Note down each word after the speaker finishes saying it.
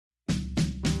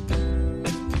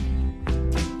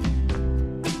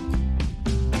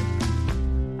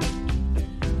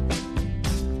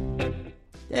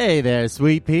Hey there,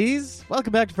 sweet peas.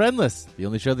 Welcome back to Friendless, the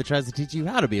only show that tries to teach you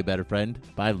how to be a better friend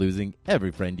by losing every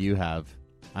friend you have.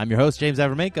 I'm your host, James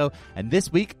Avermenko, and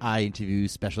this week I interview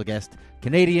special guest,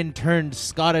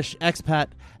 Canadian-turned-Scottish expat,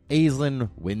 Aislin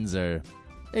Winsor.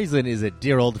 Aislin is a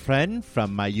dear old friend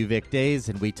from my UVic days,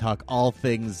 and we talk all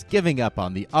things giving up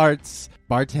on the arts,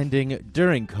 bartending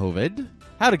during COVID,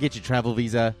 how to get your travel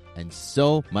visa, and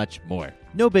so much more.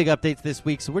 No big updates this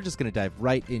week, so we're just going to dive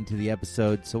right into the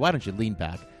episode. So why don't you lean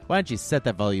back? Why don't you set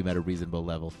that volume at a reasonable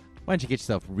level? Why don't you get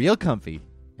yourself real comfy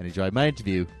and enjoy my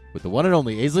interview with the one and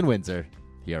only Aislin Winsor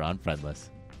here on Friendless.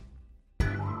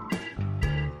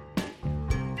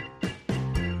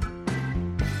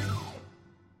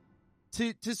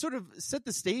 To sort of set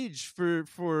the stage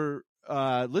for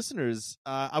listeners,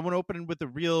 I want to open with a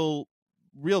real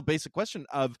basic question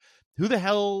of who the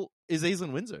hell is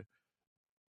Aislin Winsor?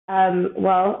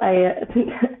 Well,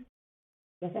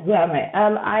 who am I?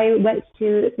 I went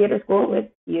to theater school with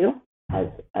you, as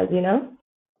you know.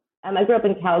 I grew up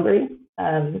in Calgary,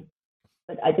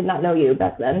 but I did not know you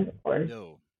back then.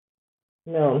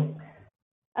 No.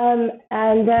 And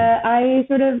I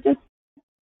sort of just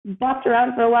bopped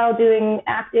around for a while doing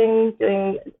acting,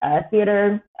 doing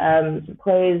theater, some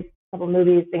plays, a couple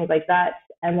movies, things like that.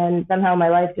 And then somehow my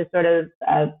life just sort of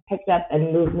picked up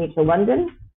and moved me to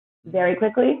London very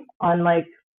quickly on like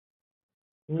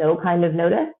no kind of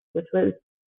notice, which was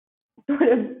sort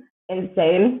of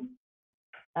insane.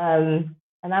 And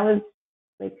that was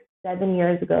like 7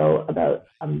 years ago, about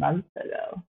a month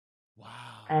ago.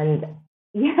 Wow. And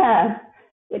yeah,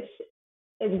 which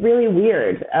is really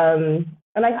weird. And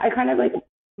I kind of like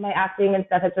my acting and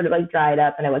stuff had sort of like dried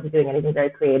up, and I wasn't doing anything very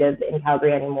creative in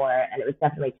Calgary anymore. And it was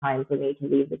definitely time for me to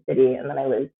leave the city. And then I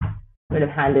was sort of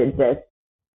handed this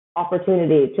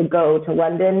opportunity to go to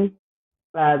London,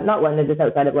 not London, just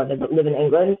outside of London, but live in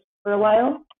England for a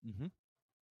while. Mm-hmm.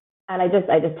 And I just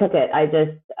took it. I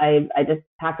just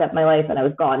packed up my life and I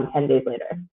was gone 10 days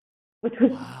later, which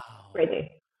was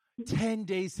crazy. 10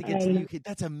 days to get to the UK.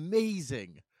 That's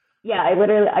amazing. Yeah, I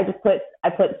put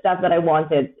stuff that I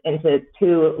wanted into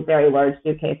 2 very large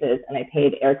suitcases, and I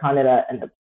paid Air Canada an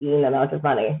obscene amount of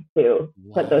money to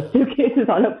put those suitcases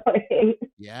on a plane.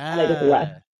 Yeah. And I just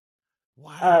left.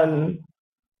 Wow.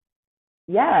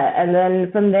 Yeah, and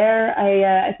then from there,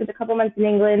 I spent a couple months in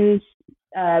England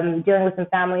dealing with some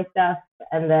family stuff,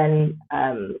 and then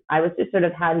I was just sort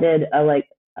of handed a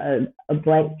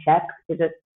blank check to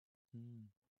just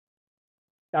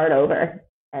start over,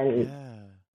 and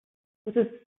which was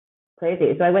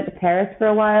crazy. So I went to Paris for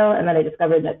a while, and then I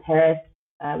discovered that Paris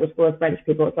was full of French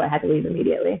people, so I had to leave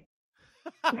immediately.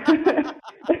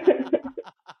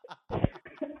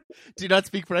 Do you not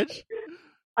speak French?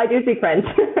 I do speak French,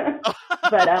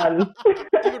 but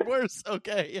even worse.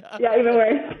 Okay, yeah, even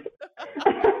worse.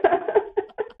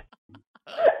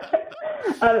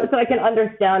 So I can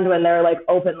understand when they're like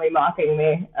openly mocking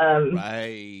me.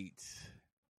 Right.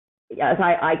 Yeah, so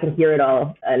I can hear it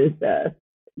all, and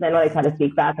then when I kind of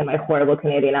speak back in my horrible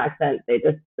Canadian accent, they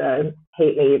just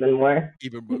hate me even more.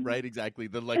 Right, exactly.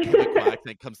 The like Quebecois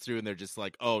accent comes through, and they're just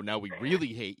like, "Oh, now we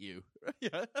really hate you."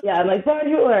 Yeah, I'm like,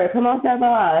 bonjour, comment ça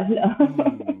va?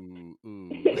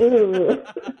 Ooh.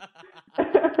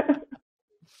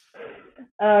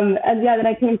 And yeah, then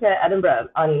I came to Edinburgh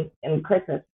in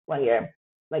Christmas one year,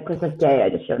 like Christmas Day. I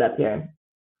just showed up here,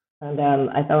 and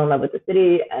I fell in love with the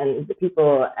city and the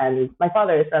people. And my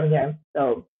father is from here,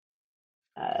 so.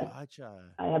 Gotcha.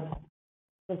 I have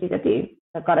 50-50.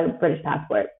 I've got a British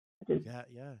passport. Which is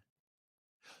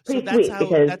So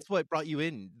that's what brought you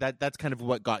in. That's kind of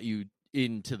what got you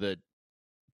into the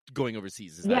going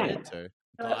overseas. Is that it? Or?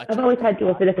 Gotcha. I've always had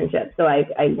dual citizenship. So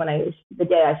the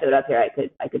day I showed up here,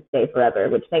 I could stay forever.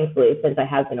 Which thankfully, since I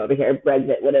have been over here,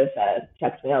 Brexit would have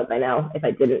checked me out by now if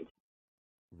I didn't.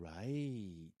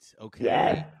 Right. Okay.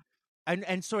 Yeah.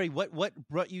 And sorry, what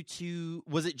brought you to?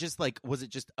 Was it just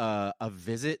a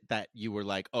visit that you were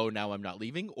like, oh, now I'm not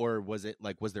leaving, or was it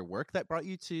like, was there work that brought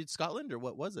you to Scotland, or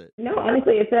what was it? No,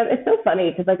 honestly, it's so funny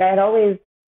because like I had always,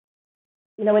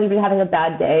 you know, when you've been having a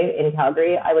bad day in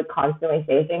Calgary, I would constantly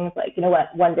say things like, you know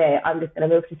what, one day I'm just going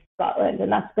to move to Scotland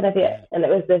and that's going to be it. And it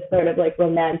was this sort of like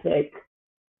romantic,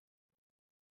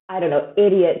 I don't know,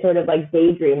 idiot sort of like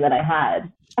daydream that I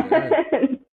had. Sure.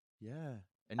 Yeah,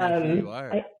 and now here you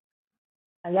are.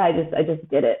 I just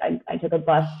did it. I took a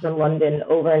bus from London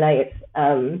overnight,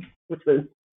 which was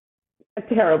a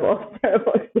terrible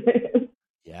experience.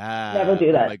 Yeah. Never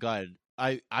do that. Oh my God.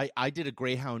 I did a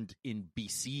Greyhound in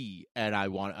BC, and I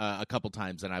want a couple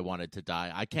times, and I wanted to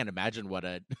die. I can't imagine what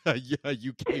a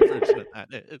UK version of that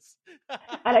is.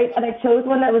 And I chose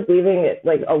one that was leaving at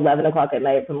like 11 o'clock at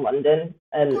night from London,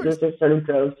 and just sort of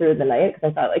drove through the night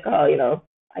because I thought like, oh,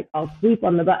 I'll sleep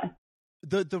on the bus.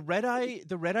 The red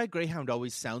eye Greyhound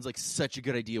always sounds like such a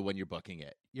good idea when you're booking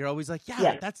it. You're always like,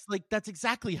 yeah. that's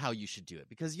exactly how you should do it,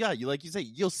 because you like you say,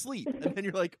 you'll sleep, and then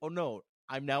you're like, oh no,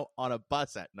 I'm now on a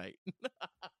bus at night.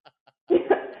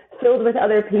 Filled with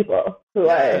other people who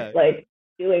are like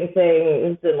doing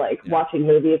things and like watching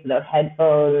movies without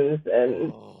headphones,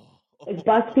 and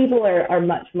bus people are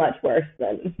much, much worse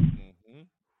than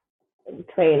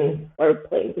train or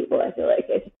plane people. I feel like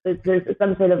there's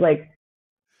some sort of like,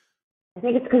 I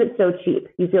think it's because it's so cheap.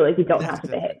 You feel like you don't have to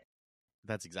pay.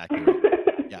 That's exactly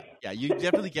right. Yeah. You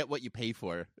definitely get what you pay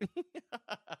for.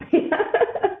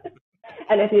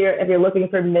 And if you're looking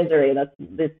for misery,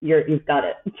 you've got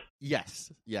it.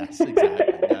 Yes, exactly.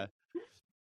 Yeah.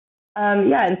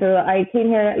 And so I came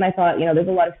here and I thought, there's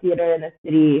a lot of theater in the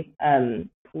city, a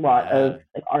lot of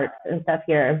like art and stuff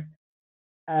here.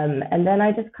 And then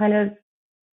I just kind of,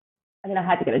 I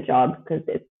had to get a job because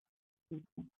it's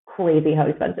crazy how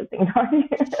expensive things are here.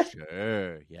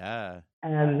 Sure, yeah.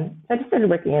 So I just started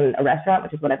working in a restaurant,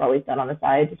 which is what I've always done on the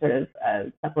side to sort of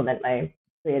supplement my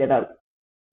creative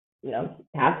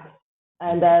tasks.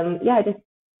 And I just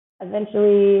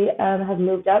eventually have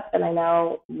moved up, and I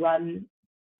now run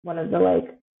one of the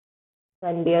like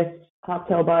trendiest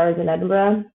cocktail bars in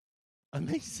Edinburgh.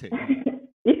 Amazing.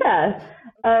 Yeah.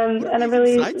 And I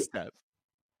really sidestep.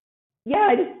 Yeah,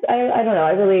 I don't know.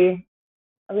 I really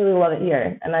love it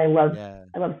here, and I love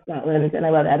Scotland, and I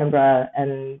love Edinburgh,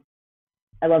 and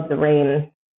I love the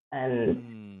rain,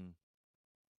 and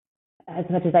as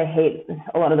much as I hate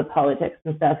a lot of the politics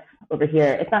and stuff over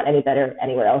here, it's not any better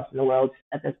anywhere else in the world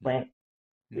at this point,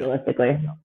 realistically.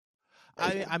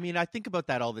 I think about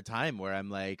that all the time, where I'm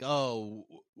like, oh,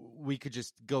 we could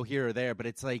just go here or there, but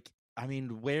it's like,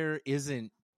 where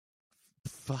isn't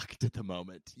fucked at the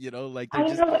moment, like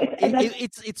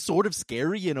it's sort of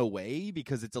scary in a way,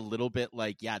 because it's a little bit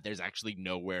like, there's actually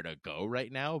nowhere to go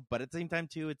right now, but at the same time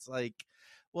too, it's like,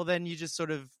 well, then you just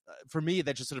sort of, for me,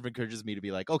 that just sort of encourages me to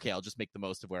be like, okay, I'll just make the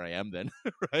most of where I am then.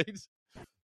 Right?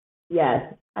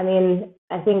 Yes. I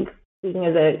think speaking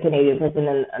as a Canadian person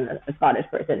and a Scottish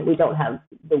person, we don't have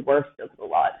the worst of the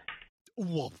lot.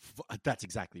 Well, that's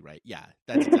exactly right. Yeah,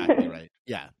 that's exactly right.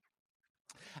 Yeah.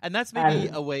 And that's maybe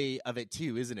a way of it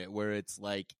too, isn't it? Where it's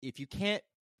like, if you can't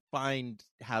find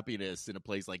happiness in a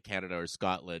place like Canada or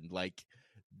Scotland, like,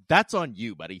 that's on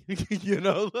you, buddy.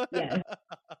 Yeah.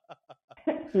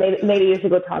 Maybe you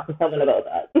should go talk to someone about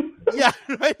that. Yeah,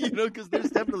 right. Because there's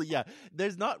definitely,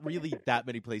 there's not really that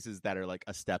many places that are like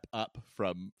a step up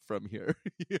from here.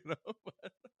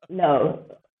 No.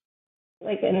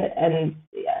 Like, and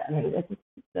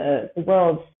the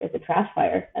world is a trash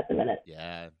fire at the minute.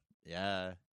 Yeah.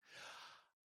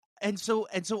 And so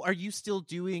are you still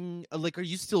doing, like, are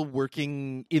you still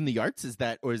working in the arts? Is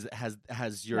that, or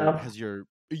has your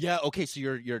yeah, okay, so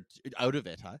you're out of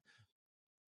it, huh?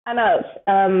 I'm out.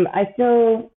 I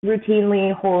still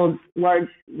routinely hold large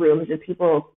rooms with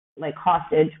people like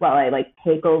hostage while I like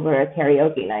take over a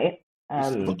karaoke night.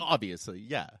 Obviously,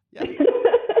 yeah.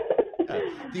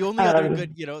 The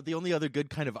only other good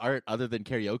kind of art other than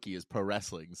karaoke is pro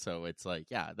wrestling. So it's like,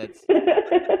 that's.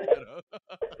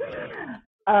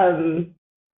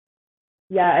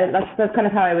 That's kind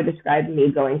of how I would describe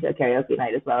me going to a karaoke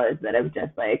night as well. Is that I'm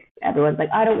just like, everyone's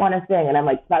like, I don't want to sing, and I'm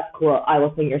like, that's cool. I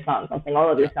will sing your songs. I'll sing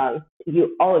all of your songs.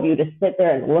 All of you, just sit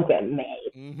there and look at me.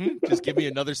 Mm-hmm. Just give me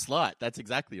another slot. That's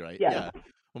exactly right. Yeah.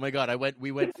 Oh my God,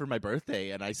 we went for my birthday,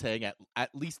 and I sang at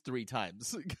least 3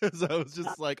 times because I was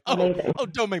just like, oh,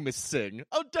 don't make me sing.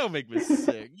 Oh, don't make me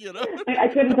sing. I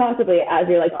couldn't possibly, as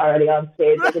you're like already on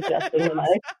stage, like adjusting the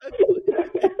mic.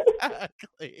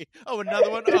 Exactly. Oh,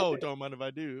 another one. Oh, don't mind if I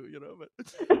do.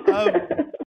 But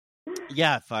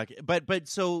yeah, fuck. But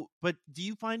do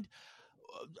you find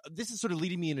this is sort of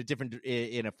leading me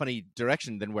in a funny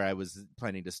direction than where I was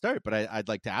planning to start? But I'd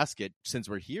like to ask it since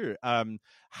we're here.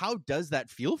 How does that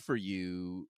feel for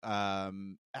you?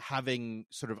 Having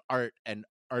sort of art and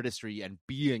artistry and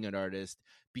being an artist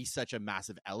be such a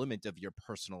massive element of your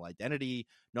personal identity,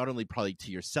 not only probably to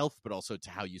yourself, but also to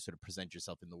how you sort of present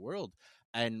yourself in the world.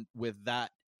 And with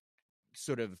that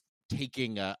sort of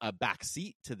taking a back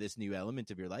seat to this new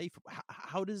element of your life,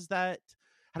 how does that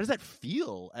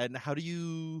feel? And how do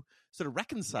you sort of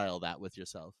reconcile that with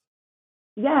yourself?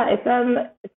 Yeah, it's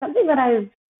something that I've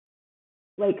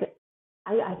like,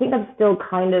 I think I'm still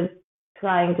kind of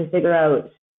trying to figure out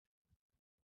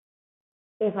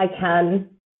if I can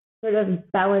sort of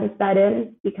balance that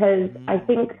in, because I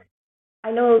think,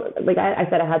 I know, like I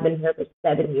said, I have been here for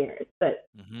 7 years, but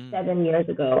 7 years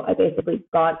ago, I basically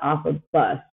got off a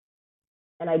bus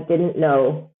and I didn't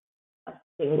know a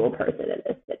single person in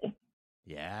this city.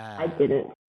 Yeah. I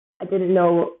didn't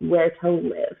know where to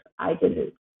live. I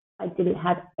didn't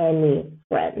have any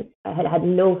friends. I had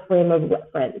no frame of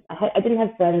friends. I didn't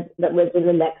have friends that lived in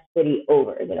the next city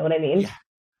over. You know what I mean? Yeah.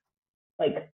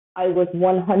 Like, I was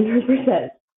 100%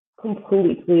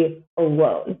 completely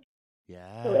alone.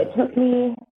 Yeah. So it took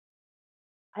me,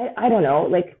 I don't know,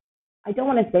 like, I don't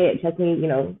want to say it took me,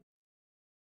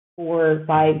 4 or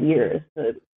 5 years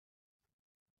to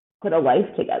put a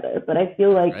life together, but I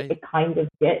feel like it kind of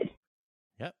did.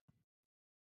 Yep.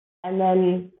 And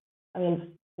then,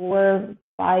 4 or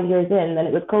 5 years in, then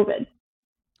it was COVID.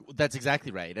 That's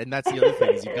exactly right. And that's the other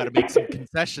thing, is you've got to make some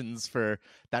concessions for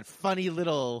that funny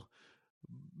little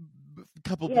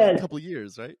couple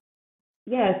years, right?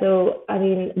 Yeah, so,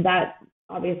 that,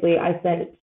 obviously, I spent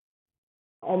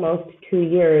almost 2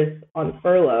 years on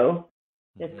furlough,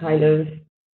 just kind of,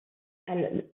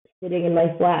 and sitting in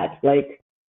my flat, like,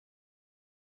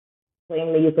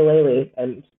 playing the ukulele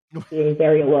and being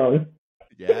very alone.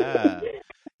 Yeah.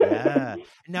 Yeah.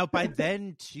 Now, by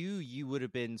then, too, you would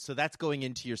have been, so that's going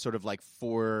into your sort of like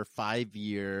 4 or 5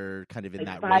 year kind of in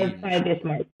like that range. 5-ish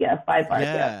mark. Yeah, 5 mark.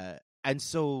 Yeah. And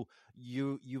so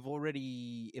you've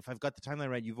already, if I've got the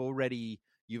timeline right,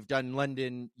 you've done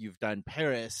London, you've done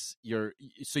Paris, you're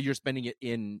spending it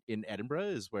in Edinburgh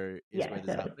is where this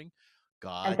is happening.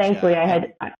 Gotcha. And thankfully I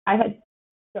had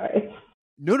sorry.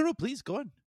 No, please go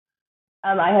on.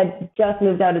 I had just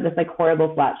moved out of this like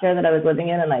horrible flat share that I was living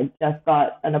in, and I just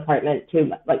got an apartment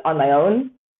like on my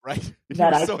own. Right.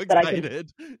 I was so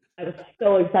excited. I was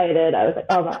so excited. I was like,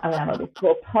 oh, I'm gonna have all these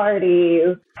cool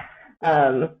parties.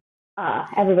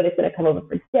 Everybody's gonna come over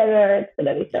for dinner. It's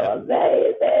gonna be so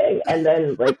amazing. And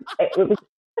then like it was,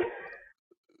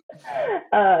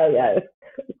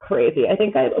 it's crazy. I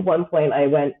think at one point I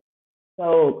went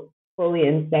so fully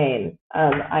insane.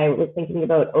 I was thinking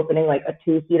about opening like a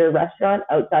 2-seater restaurant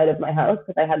outside of my house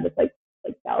because I had this like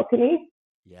balcony.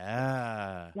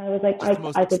 Yeah. And I was like, the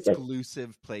most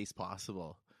exclusive place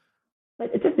possible.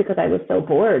 But it's just because I was so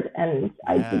bored and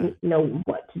I didn't know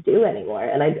what to do anymore.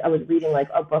 And I was reading like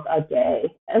a book a day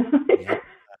and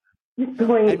just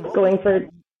going for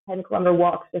 10-kilometer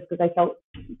walks just because I felt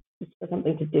just for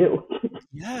something to do.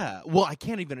 Yeah. Well, I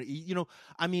can't even,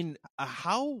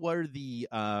 how were the,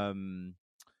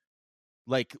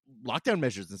 like lockdown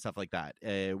measures and stuff like that?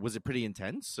 Was it pretty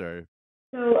intense or?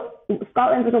 So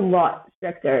Scotland was a lot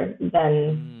stricter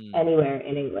than anywhere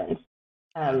in England.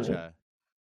 Gotcha.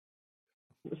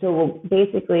 So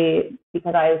basically,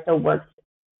 because I still worked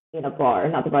in a bar,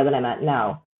 not the bar that I'm at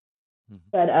now,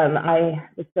 but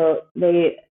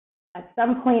they at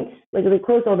some point, like they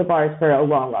closed all the bars for a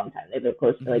long, long time. They've been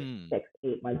closed for like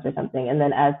 6-8 months or something. And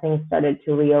then as things started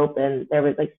to reopen, there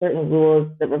was like certain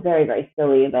rules that were very, very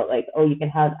silly about like, oh, you can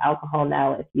have alcohol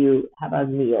now if you have a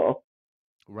meal.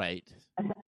 Right.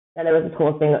 And there was this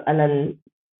whole thing, and then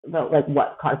about like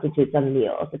what constitutes a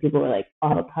meal. So people were like, I'll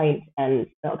have a pint and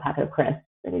a packet of crisps.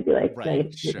 And you'd be like,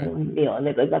 right, sure. A meal. And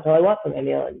they'd be like, that's all I want for my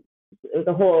meal. And it was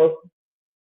a whole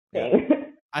thing. Yeah.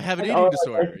 I have an eating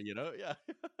disorder, Yeah.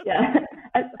 Yeah.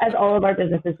 As all of our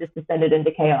businesses just descended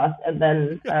into chaos. And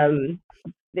then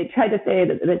they tried to say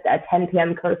that a 10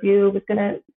 p.m. curfew was going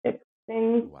to fix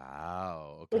things.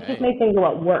 Wow. Okay. Which just made things a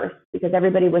lot worse because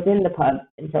everybody was in the pub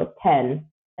until 10.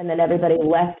 And then everybody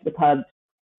left the pub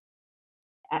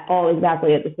all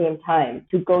exactly at the same time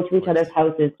to go to each other's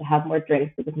houses to have more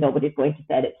drinks because nobody's going to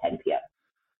bed at 10 p.m.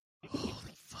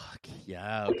 Holy fuck.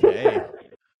 Yeah, okay.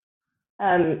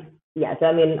 Yeah, so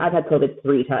I've had COVID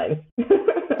 3 times.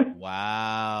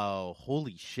 Wow.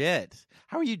 Holy shit.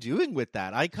 How are you doing with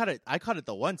that? I caught it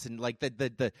the once, and like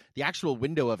the actual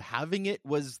window of having it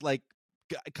was like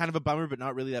kind of a bummer, but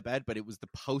not really that bad. But it was the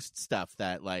post stuff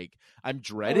that like I'm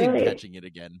dreading catching it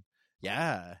again.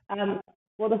 Yeah.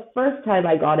 Well, the first time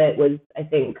I got it was, I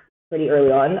think, pretty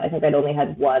early on. I think I'd only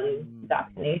had one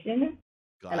vaccination.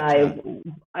 Gotcha.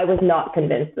 And I was not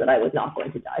convinced that I was not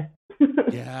going to die.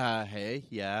 Yeah, hey,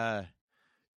 yeah.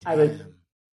 Damn. I was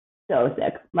so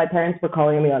sick. My parents were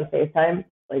calling me on FaceTime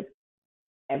like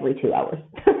every 2 hours.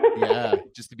 Yeah,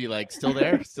 just to be like, still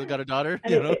there? Still got a daughter?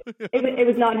 It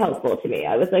was not helpful to me.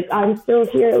 I was like, I'm still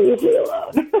here, leave me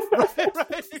alone.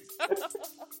 Right.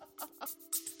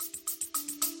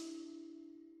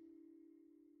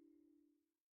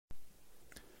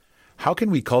 How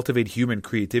can we cultivate human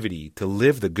creativity to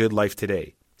live the good life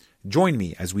today? Join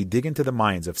me as we dig into the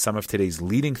minds of some of today's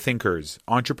leading thinkers,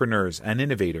 entrepreneurs, and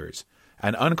innovators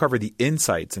and uncover the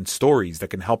insights and stories that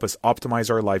can help us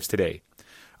optimize our lives today.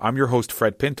 I'm your host,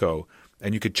 Fred Pinto,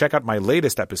 and you can check out my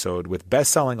latest episode with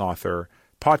best-selling author,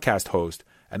 podcast host,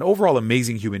 and overall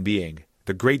amazing human being,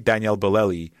 the great Danielle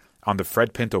Bolelli, on the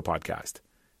Fred Pinto podcast.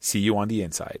 See you on the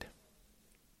inside.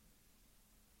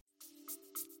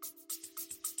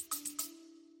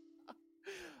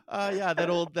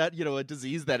 A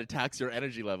disease that attacks your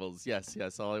energy levels. Yes.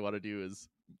 All I want to do is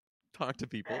talk to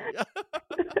people.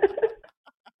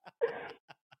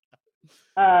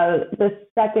 The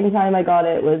second time I got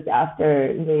it was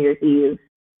after New Year's Eve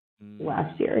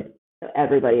last year. So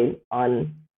everybody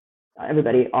on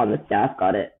the staff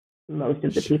got it. Most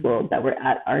of the people that were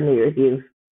at our New Year's Eve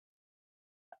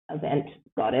event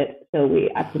got it. So we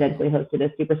accidentally hosted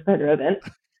a super spreader event.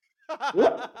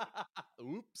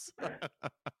 Oops.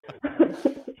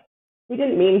 We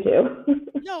didn't mean to.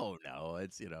 No,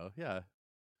 it's, yeah.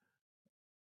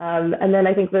 And then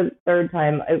I think the third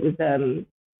time it was,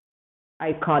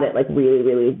 I caught it like really,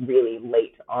 really, really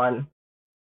late on.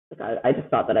 Like I just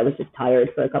thought that I was just tired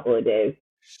for a couple of days.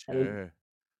 Sure. And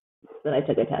then I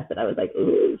took a test and I was like,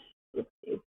 ooh.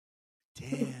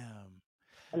 Damn.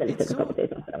 And then it took a couple of days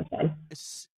off and I was fine.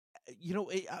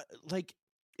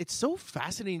 It's so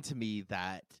fascinating to me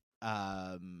that,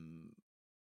 how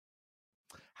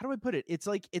do I put it? It's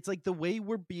like the way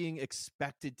we're being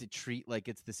expected to treat like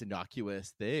it's this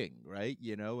innocuous thing, right?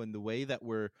 And the way that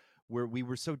we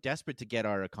were so desperate to get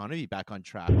our economy back on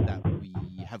track that we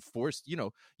have forced,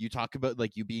 you talk about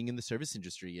like you being in the service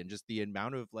industry and just the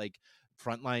amount of like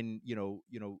frontline,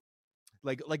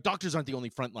 like doctors aren't the only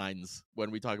front lines when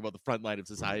we talk about the front line of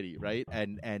society, right?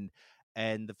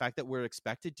 And the fact that we're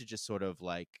expected to just sort of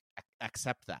like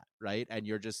accept that, right? And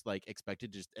you're just like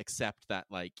expected to just accept that,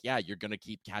 like, yeah, you're going to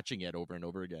keep catching it over and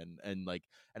over again. And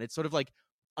it's sort of like,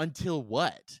 until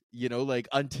what, like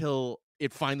until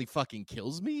it finally fucking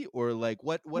kills me, or like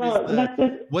what's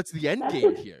the end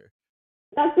game here?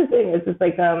 That's the thing. It's just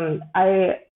like, at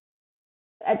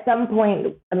some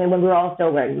point, I mean, when we were all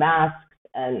still wearing masks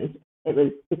and it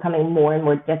was becoming more and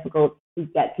more difficult to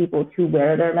get people to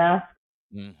wear their masks,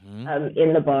 in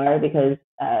the bar, because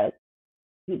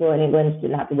people in England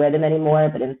didn't have to wear them anymore,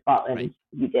 but in Scotland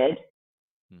you did.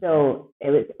 So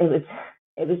it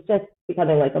was just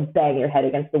becoming like a bang your head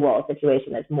against the wall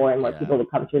situation as more and more people would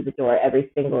come through the door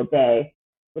every single day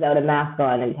without a mask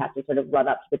on, and you have to sort of run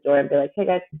up to the door and be like, hey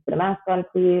guys, put a mask on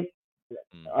please.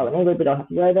 Oh, in England we don't have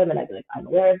to wear them, and I'd be like, I'm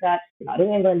aware of that, you're not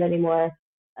in England anymore.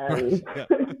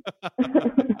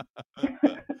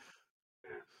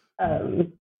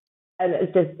 And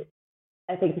it's just,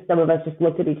 I think some of us just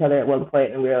looked at each other at one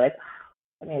point and we were like,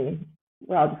 I mean,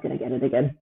 we're all just going to get it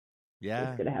again. Yeah.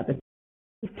 It's going to happen.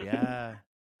 Yeah.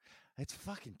 It's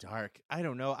fucking dark. I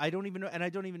don't know. I don't even know. And I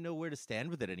don't even know where to stand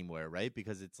with it anymore, right?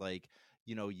 Because it's like,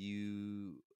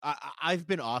 I've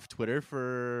been off Twitter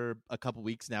for a couple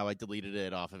weeks now. I deleted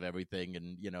it off of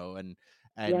everything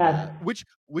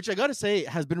which I got to say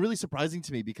has been really surprising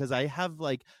to me, because I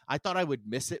thought I would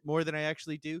miss it more than I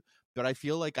actually do. But I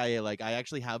feel like I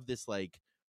actually have this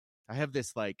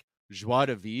joie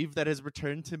de vivre that has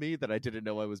returned to me that I didn't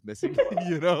know I was missing,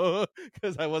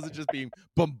 because I wasn't just being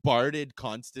bombarded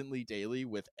constantly daily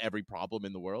with every problem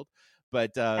in the world.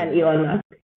 But and Elon Musk.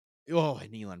 Oh,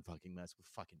 and Elon fucking Musk,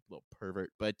 fucking little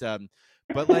pervert. But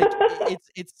like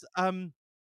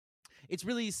it's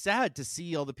really sad to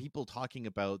see all the people talking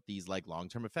about these like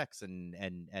long-term effects and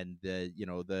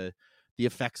the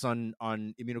effects on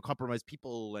immunocompromised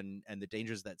people and the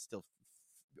dangers that still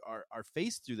are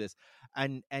faced through this,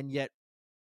 and yet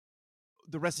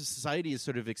the rest of society is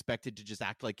sort of expected to just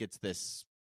act like it's this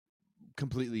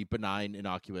completely benign,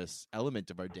 innocuous element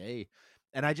of our day,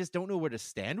 and I just don't know where to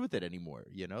stand with it anymore.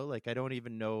 Like I don't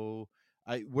even know.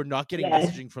 We're not getting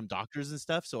messaging from doctors and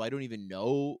stuff, so I don't even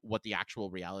know what the actual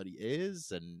reality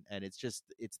is, and it's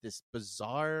this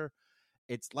bizarre.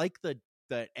 It's like the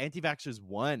anti-vaxxers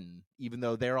won, even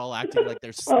though they're all acting like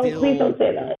they're still. Oh, please don't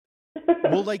say that.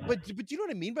 Well, like, but do you know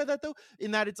what I mean by that though?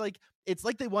 In that it's like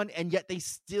they won, and yet they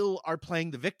still are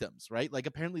playing the victims, right? Like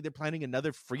apparently they're planning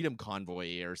another freedom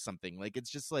convoy or something. Like it's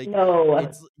just like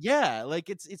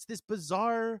it's this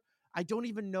bizarre. I don't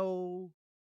even know.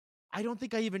 I don't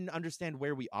think I even understand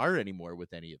where we are anymore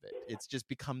with any of it. It's just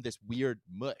become this weird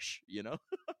mush,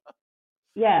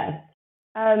 Yeah.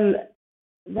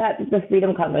 The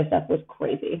freedom convoy stuff was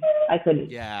crazy. I couldn't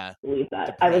believe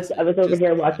that. I was over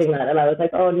here watching that, and I was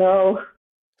like, oh no,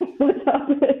 what's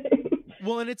happening?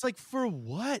 Well, and it's like, for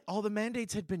what? All the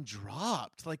mandates had been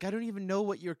dropped. Like, I don't even know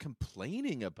what you're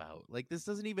complaining about. Like, this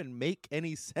doesn't even make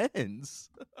any sense.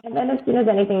 And then as soon as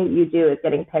anything you do is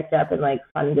getting picked up and like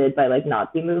funded by like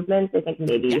Nazi movements, I think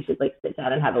maybe you should like sit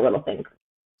down and have a little think.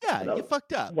 Yeah, you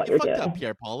fucked up. What you you're fucked doing. up,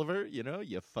 Pierre Poliver.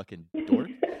 You fucking dork.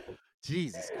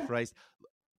 Jesus Christ.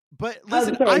 But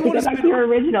listen, sorry, I to want get to back to your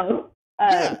original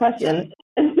question.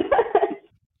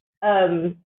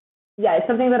 Yeah, it's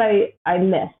something that I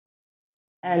miss.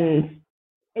 And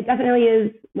it definitely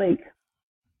is like,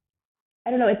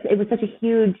 I don't know, it was such a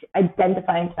huge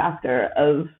identifying factor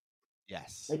of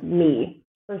like me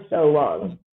for so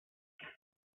long.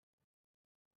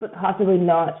 But possibly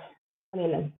not, I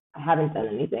mean, I haven't done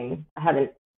anything. I've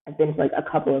been to like a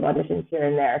couple of auditions here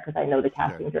and there because I know the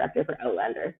casting director for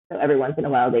Outlander. So every once in a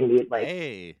while they need like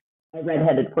a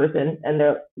redheaded person and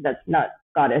that's not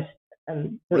Scottish.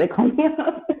 And so they call me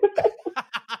up.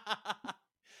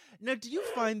 Now, do you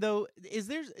find though, is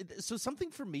there something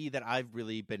for me that I've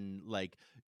really been like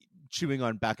chewing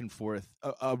on back and forth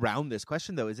around this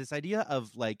question though, is this idea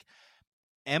of like,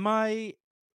 am I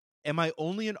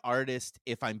only an artist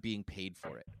if I'm being paid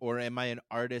for it, or am I an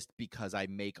artist because I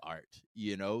make art?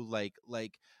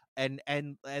 And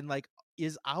like,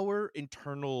 is our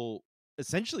internal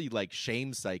essentially like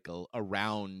shame cycle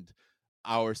around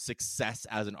our success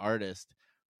as an artist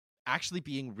actually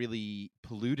being really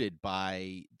polluted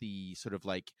by the sort of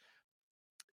like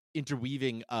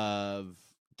interweaving of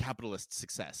capitalist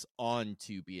success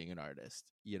onto being an artist?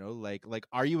 Like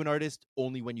are you an artist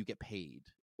only when you get paid,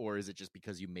 or is it just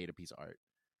because you made a piece of art?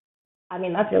 I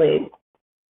mean, that's really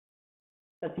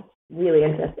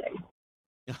interesting.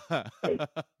 Like,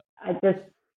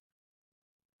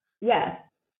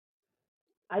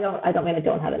 I don't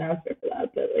have an answer for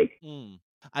that, but like,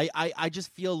 I just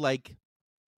feel like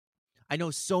I know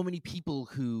so many people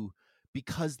who,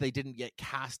 because they didn't get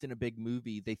cast in a big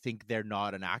movie, they think they're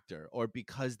not an actor, or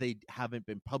because they haven't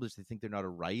been published, they think they're not a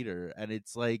writer. And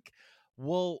it's like,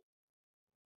 well,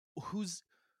 who's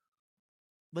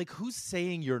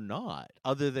saying you're not,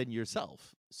 other than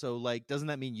yourself? So like, doesn't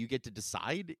that mean you get to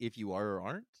decide if you are or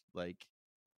aren't? Like,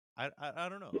 I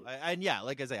don't know. And yeah,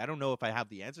 like I say, I don't know if I have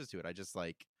the answers to it. I just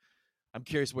like, I'm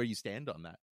curious where you stand on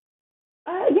that.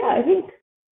 Yeah, I guess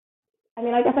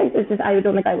I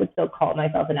don't think I would still call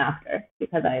myself an actor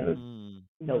because I'm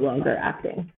no longer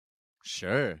acting.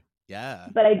 Sure. Yeah.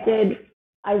 But I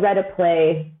read a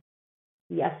play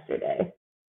yesterday,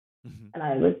 and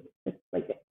I was just like,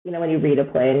 when you read a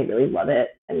play and you really love it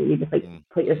and you just like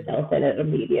put yourself in it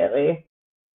immediately.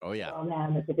 Oh yeah. Oh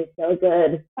man, this would be so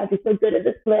good. I'd be so good at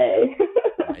this play.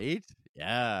 Right?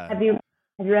 Yeah. Have you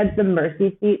read The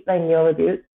Mercy Seat by Neil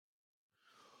LaBute?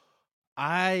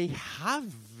 I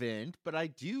haven't, but I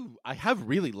have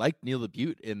really liked Neil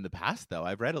LaBute in the past, though.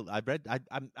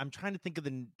 I'm trying to think of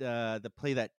the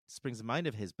play that springs to mind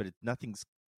of his, but nothing's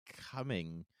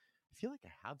coming. I feel like I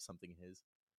have something of his,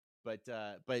 but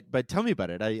tell me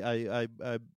about it.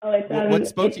 What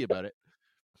spoke to you about it?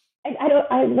 Maybe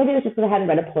it was just because I hadn't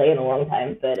read a play in a long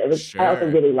time, but it was. Sure. I also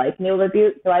really like Neil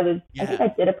LaBute, so I think I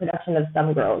did a production of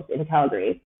Some Girls in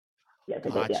Calgary. Yes,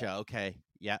 gotcha. I did, yeah. Okay.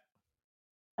 Yeah.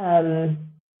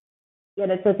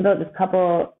 It's just about this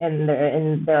couple in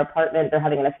their apartment. They're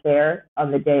having an affair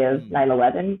on the day of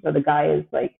 9/11. So the guy is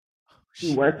like,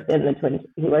 he works in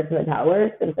the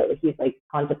towers, and so he's like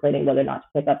contemplating whether or not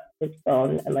to pick up his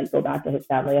phone and like go back to his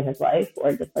family and his life,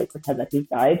 or just like pretend that he's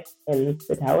died in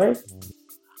the towers.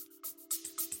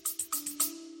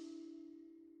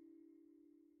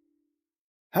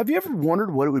 Have you ever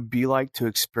wondered what it would be like to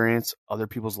experience other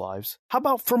people's lives? How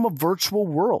about from a virtual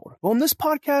world? Well, in this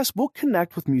podcast, we'll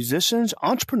connect with musicians,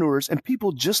 entrepreneurs, and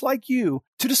people just like you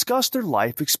to discuss their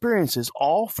life experiences,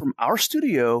 all from our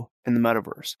studio in the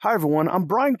metaverse. Hi, everyone. I'm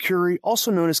Brian Curie,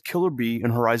 also known as Killer B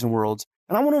in Horizon Worlds,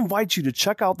 and I want to invite you to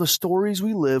check out the Stories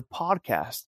We Live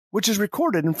podcast, which is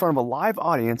recorded in front of a live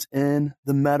audience in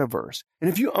the metaverse. And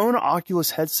if you own an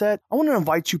Oculus headset, I want to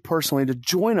invite you personally to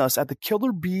join us at the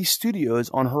Killer Bee Studios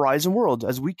on Horizon Worlds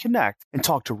as we connect and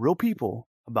talk to real people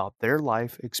about their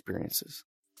life experiences.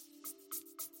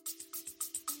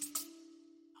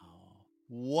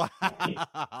 Wow.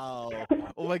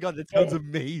 Oh my God, that sounds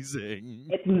amazing.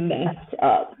 It's messed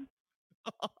up.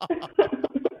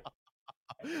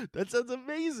 That sounds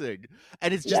amazing.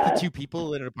 And it's just the two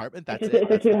people in an apartment. That's it.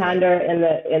 It's a two-hander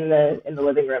in the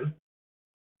living room.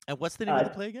 And what's the name of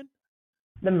the play again?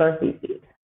 The Mercy Seat.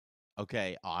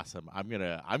 Okay, awesome. I'm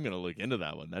gonna look into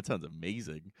that one. That sounds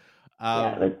amazing.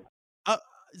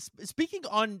 Speaking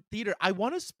on theater, I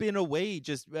want to spin away.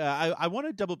 I want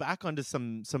to double back onto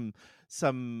some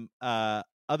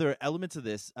other elements of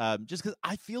this, just because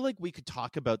I feel like we could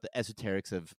talk about the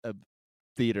esoterics of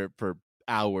theater for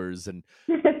hours, and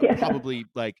probably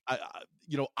like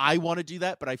I want to do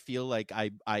that, but I feel like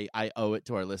I owe it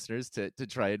to our listeners to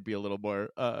try and be a little more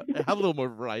have a little more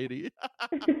variety.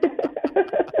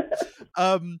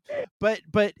 But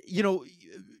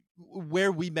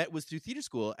where we met was through theater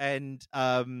school, and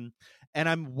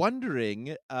I'm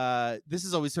wondering, this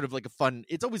is always sort of like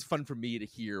it's always fun for me to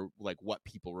hear like what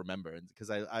people remember, because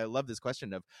I love this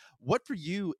question of what for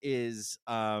you is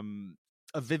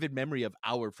a vivid memory of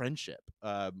our friendship,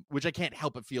 which I can't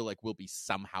help but feel like will be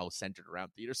somehow centered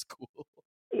around theater school.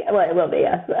 Yeah, well, it will be,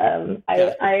 yes.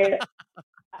 I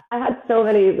had so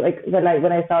many, like, when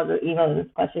I saw the email and this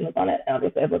question was on it, and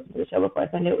obviously I've listened to the show before,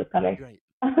 so I knew it was coming. Right.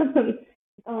 I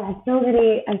have so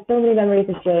many memories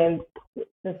of James.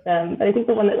 But I think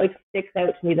the one that like sticks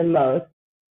out to me the most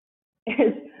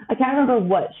is, I can't remember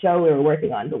what show we were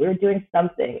working on, but we were doing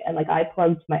something, and like I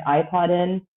plugged my iPod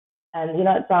in, and you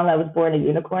know that song, I Was Born a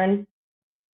Unicorn?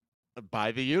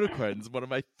 By the Unicorns, one of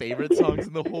my favorite songs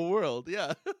in the whole world.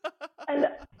 Yeah. And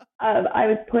I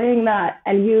was playing that,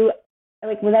 and you,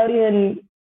 like, without even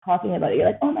talking about it, you're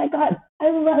like, "Oh my god, I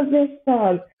love this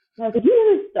song." And I was like, "You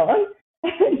know this song?"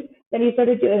 And then you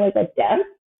started doing like a dance.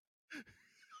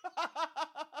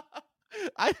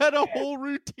 I had a whole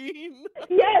routine.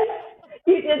 Yes,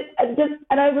 you did.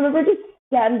 And I remember just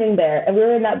standing there, and we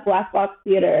were in that black box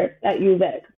theater at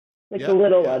UVic, like the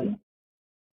little one.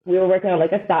 We were working on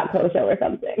like a Satco show or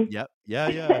something. Yep.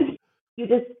 Yeah. You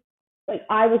just, like,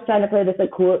 I was trying to play this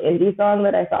like cool indie song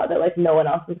that I thought that like no one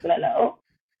else was gonna know,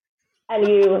 and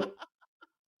you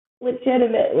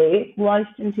legitimately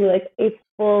launched into like a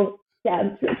full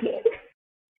dance routine.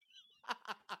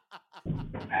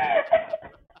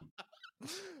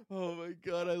 Oh my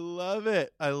god, I love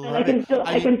it. I can still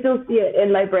see it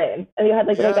in my brain. And you had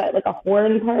like a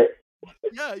horn part.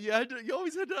 Yeah, you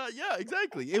always had yeah,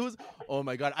 exactly. It was, oh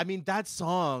my god. I mean, that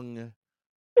song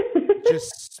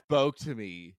just spoke to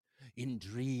me in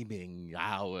dreaming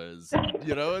hours.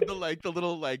 You know, and the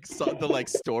little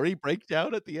story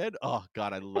breakdown at the end. Oh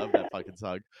god, I love that fucking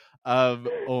song.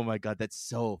 Oh my god, that's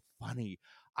so funny.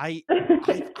 I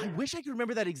wish I could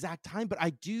remember that exact time, but I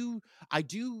do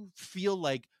feel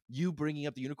like you bringing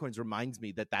up the Unicorns reminds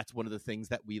me that that's one of the things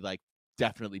that we like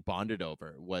definitely bonded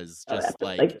over, was just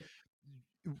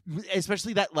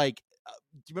especially that like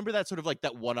do you remember that sort of like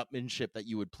that one-upmanship that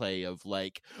you would play of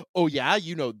like, oh yeah,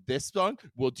 you know this song,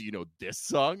 well do you know this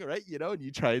song, right? You know, and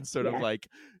you try and sort of like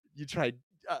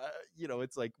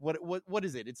it's like what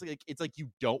is it? It's like you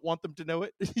don't want them to know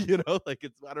it, you know, like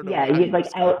it's, I don't know. Yeah, you'd like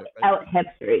out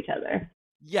hipster each other.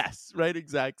 Yes, right,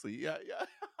 exactly. Yeah.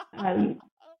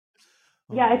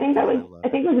 Yeah, I think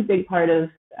it was a big part of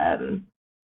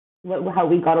how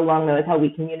we got along, though, is how we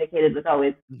communicated was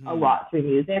always a lot through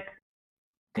music.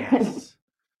 Yes.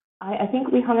 I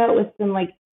think we hung out with some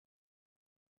like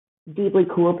deeply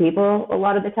cool people a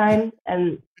lot of the time,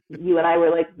 and you and I were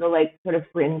like the like sort of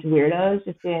fringe weirdos,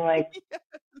 just being like,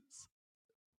 yes.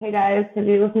 "Hey guys, have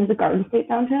you listened to the Garden State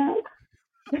soundtrack?"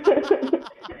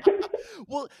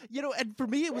 Well, you know, and for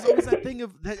me, it was always that thing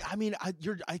of that. I mean, I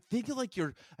feel like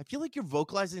you're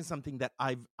vocalizing something that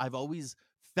I've always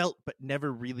felt, but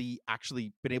never really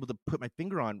actually been able to put my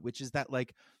finger on, which is that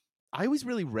like I always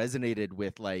really resonated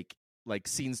with like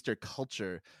scenester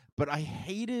culture, but I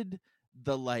hated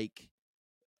the like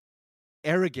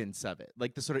arrogance of it,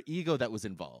 like the sort of ego that was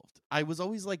involved. I was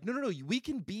always like, no, we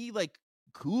can be like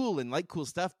cool and like cool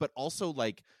stuff, but also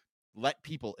like let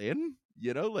people in,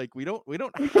 you know, like we don't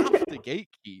have to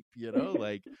gatekeep, you know,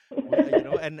 like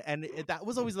and that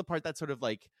was always the part that sort of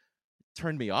like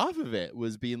turned me off of it,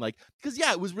 was being like, because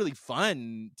yeah, it was really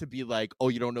fun to be like, oh,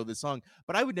 you don't know this song,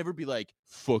 but I would never be like,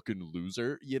 fucking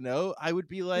loser, you know. I would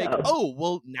be like, oh,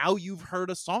 well, now you've heard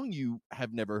a song you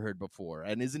have never heard before,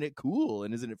 and isn't it cool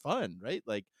and isn't it fun, right?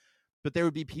 Like, but there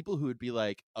would be people who would be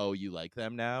like, oh, you like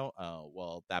them now? Oh,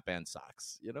 well, that band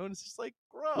sucks, you know. And it's just like,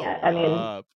 grow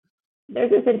up.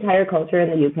 There's this entire culture in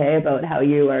the UK about how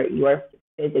you are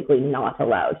physically not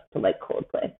allowed to like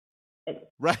Coldplay.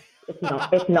 Right.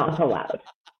 It's not allowed.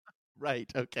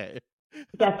 Right. Okay.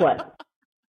 Guess what?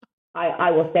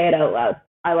 I will say it out loud.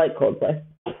 I like Coldplay.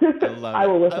 I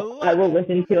will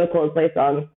listen to a Coldplay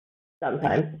song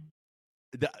sometimes.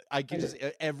 I can just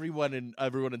everyone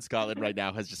in Scotland right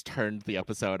now has just turned the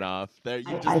episode off. There,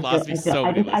 you just lost me so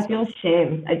many. I feel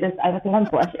shame. I think I'm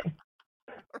blushing.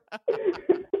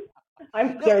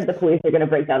 I'm scared the police are going to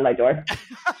break down my door.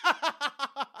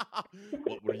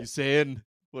 What were you saying?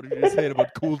 What are you saying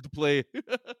about Coldplay?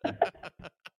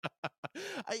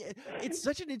 It's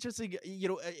such an interesting,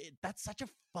 that's such a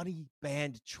funny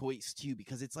band choice too,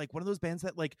 because it's like one of those bands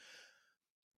that like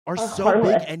are so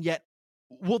harmless. big and yet,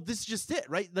 well, this is just it,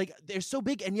 right? Like they're so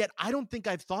big and yet I don't think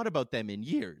I've thought about them in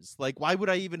years. Like, why would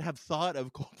I even have thought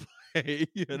of Coldplay?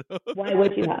 Why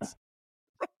would you have?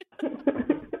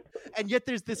 And yet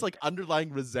there's this like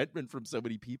underlying resentment from so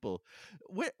many people.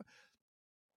 What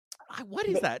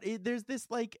is that? There's this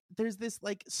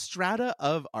like strata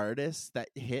of artists that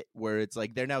hit where it's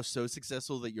like they're now so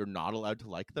successful that you're not allowed to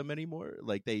like them anymore.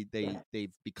 Like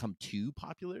they've become too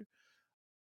popular.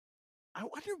 I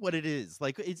wonder what it is.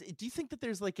 Like, do you think that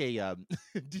there's like a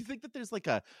do you think that there's like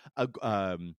a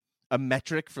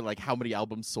metric for like how many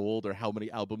albums sold or how many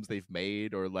albums they've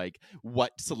made or like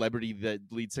what celebrity the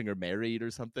lead singer married or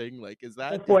something? Like, is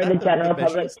that before the general measuring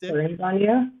public stick? turns on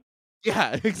you?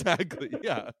 Yeah, exactly.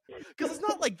 Yeah, because it's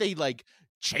not like they like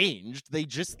changed. They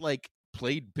just like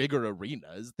played bigger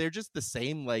arenas. They're just the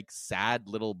same like sad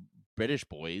little British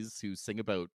boys who sing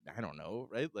about, I don't know,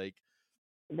 right? Like.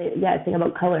 Sing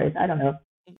about colors. I don't know.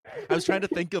 I was trying to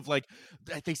think of like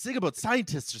they sing about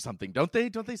scientists or something, don't they?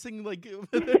 Don't they sing like?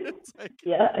 It's like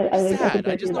yeah, I sad.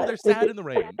 I just know they're sad in the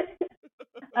rain.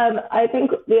 I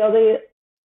think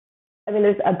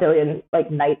there's a billion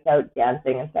like nights out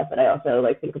dancing and stuff, but I also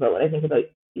like think about when I think about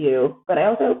you. But I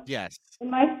also in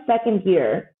my second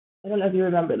year, I don't know if you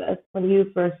remember this, when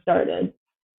you first started,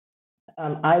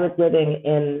 I was living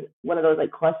in one of those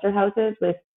like cluster houses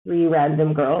with 3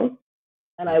 random girls.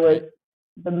 And I was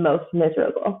the most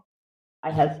miserable I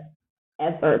have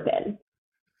ever been.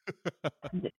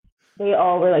 They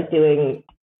all were like doing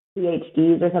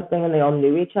PhDs or something, and they all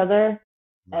knew each other.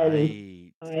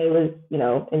 Right. And I was,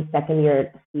 in second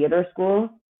year theater school.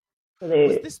 So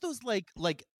was this those like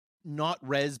not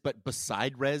res but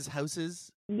beside res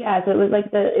houses? Yeah, so it was like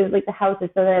the houses.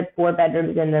 So they had 4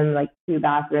 bedrooms and then like 2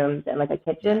 bathrooms and like a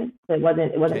kitchen. So it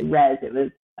wasn't res. It was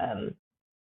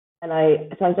And I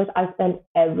spent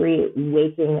every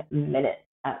waking minute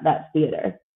at that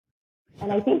theater.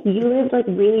 And I think you lived like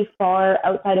really far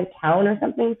outside of town or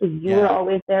something, so you were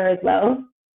always there as well.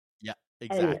 Yeah,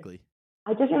 exactly.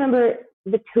 And I just remember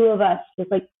the 2 of us just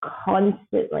like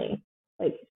constantly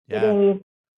like sitting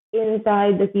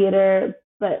inside the theater,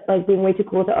 but like being way too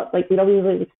cool to like we'd always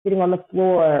be like sitting on the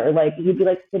floor, or like you'd be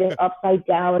like sitting upside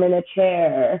down in a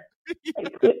chair.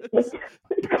 That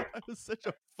was such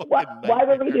a fucking why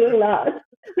were we doing that?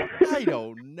 I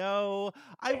don't know.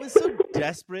 I was so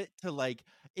desperate to like,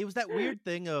 it was that weird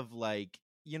thing of like,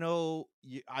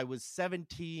 I was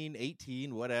 17,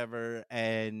 18, whatever,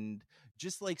 and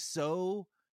just like so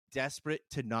desperate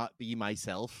to not be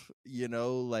myself,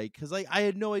 like, because like I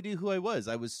had no idea who I was.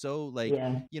 I was so like,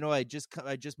 I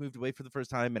just moved away for the first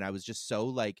time, and I was just so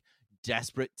like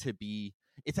desperate to be.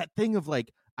 It's that thing of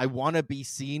like, I want to be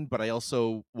seen, but I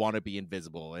also want to be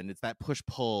invisible. And it's that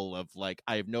push-pull of like,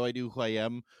 I have no idea who I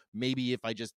am. Maybe if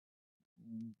I just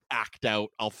act out,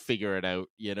 I'll figure it out,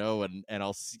 and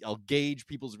I'll gauge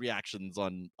people's reactions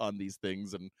on these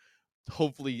things. And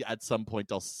hopefully at some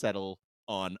point I'll settle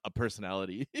on a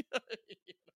personality.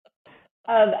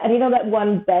 And that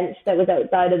one bench that was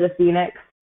outside of the Phoenix?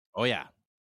 Oh, yeah.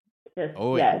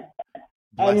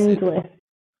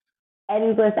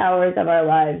 Endless hours of our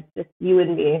lives, just you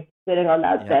and me sitting on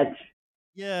that bench.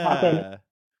 Yeah. Talking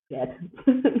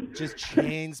shit. Just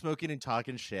chain smoking and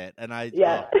talking shit. And oh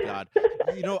God.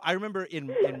 I remember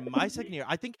in my second year,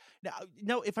 I think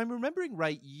now if I'm remembering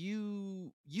right,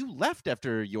 you left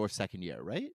after your second year,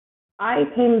 right? I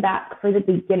came back for the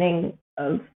beginning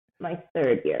of my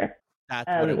third year. That's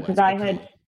what it was. Because I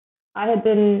had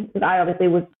been,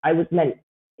 because I was meant,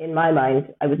 in my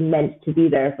mind, I was meant to be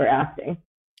there for acting.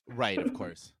 Right, of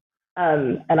course.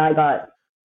 And I got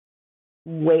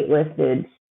waitlisted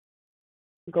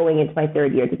going into my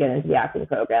third year to get into the acting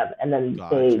program, and then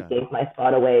they gave my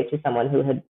spot away to someone who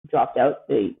had dropped out.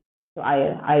 So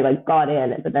I like got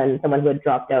in, but then someone who had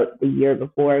dropped out the year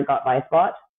before got my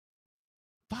spot.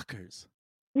 Fuckers.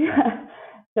 Yeah.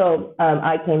 So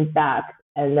I came back,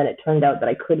 and then it turned out that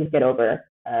I couldn't get over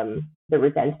the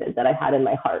resentment that I had in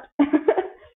my heart.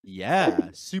 Yeah,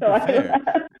 super fair.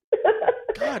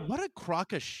 God, what a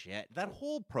crock of shit. That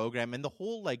whole program and the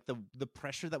whole like the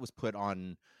pressure that was put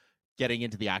on getting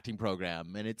into the acting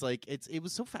program. And it's like it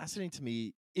was so fascinating to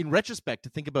me in retrospect to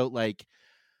think about like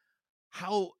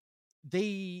how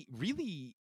they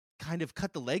really kind of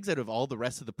cut the legs out of all the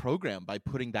rest of the program by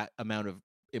putting that amount of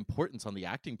importance on the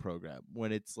acting program,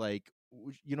 when it's like,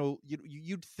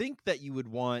 you'd think that you would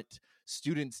want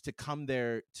students to come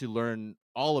there to learn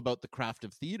all about the craft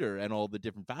of theater and all the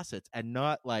different facets, and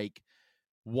not like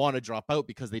want to drop out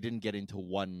because they didn't get into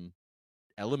one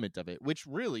element of it, which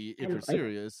really, if you're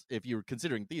serious, if you're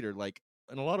considering theater, like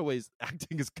in a lot of ways,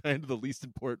 acting is kind of the least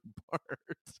important part.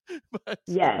 But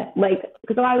yeah, like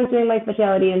because I was doing my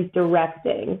specialty in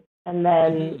directing, and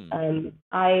then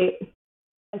I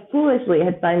foolishly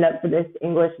had signed up for this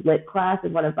English lit class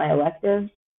as one of my electives.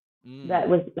 That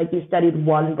was like you studied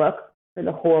one book for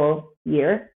the whole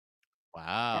year.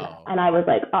 Wow. And I was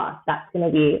like, that's going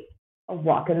to be a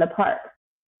walk in the park.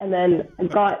 And then I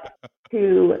got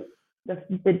to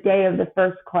the day of the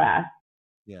first class.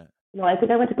 Yeah. I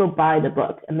think I went to go buy the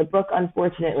book, and the book,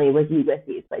 unfortunately, was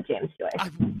Ulysses by James Joyce.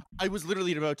 I was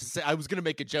literally about to say, I was going to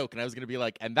make a joke, and I was going to be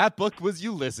like, and that book was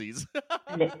Ulysses.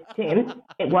 And James,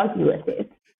 it was Ulysses.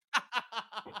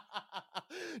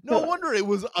 No wonder it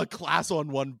was a class on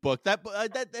one book. That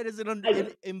is an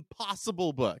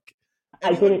impossible book.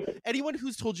 Anyone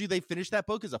who's told you they finished that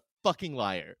book is a fucking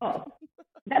liar. Oh,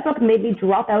 that book made me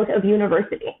drop out of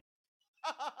university.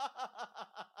 Oh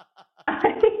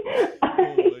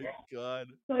my God.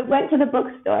 So I went to the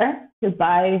bookstore to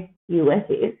buy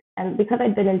Ulysses, and because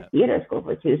I'd been in theater school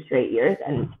for 2 straight years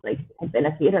and like had been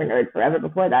a theater nerd forever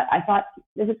before that, I thought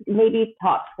this is maybe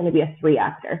tops going to be a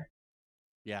 3-acter.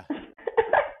 Yeah. I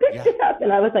picked it up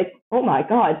and I was like, oh my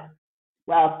God.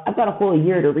 Well, I've got a whole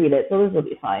year to read it, so this will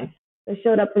be fine. I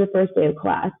showed up for the first day of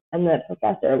class, and the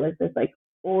professor was this like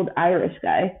old Irish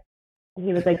guy, and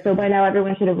he was like, so by now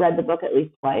everyone should have read the book at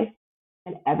least twice.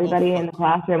 And everybody in the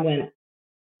classroom went,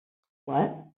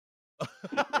 what?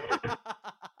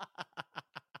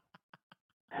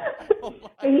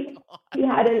 He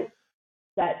hadn't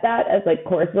set that as like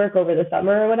coursework over the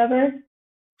summer or whatever.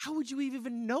 How would you have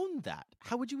even known that?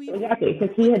 How would you even? Exactly,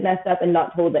 because he had messed up and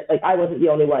not told it. Like I wasn't the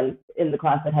only one in the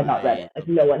class that had not read it. Like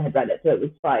no one had read it, so it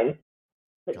was fine.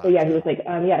 But, so yeah, he was like,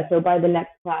 so by the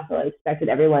next class, I expected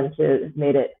everyone to have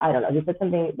made it. I don't know. He said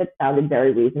something that sounded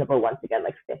very reasonable. Once again,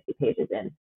 like 50 pages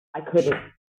in, I couldn't.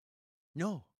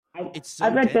 No,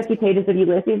 I've read 50 pages of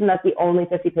Ulysses, and that's the only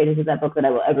 50 pages of that book that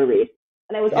I will ever read.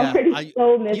 And I was already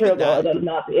so miserable about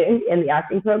not being in the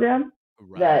acting program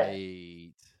that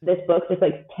this book just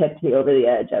like tipped me over the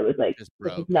edge. I was like,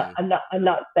 I'm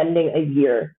not spending a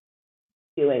year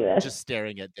doing this. Just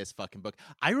staring at this fucking book.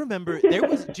 I remember there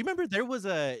was. Do you remember there was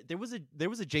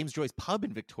a James Joyce pub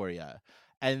in Victoria,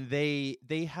 and they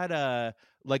had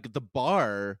the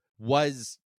bar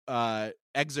was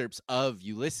excerpts of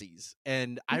Ulysses,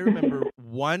 and I remember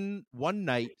one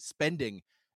night spending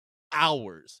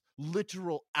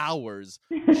literal hours,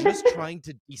 just trying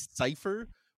to decipher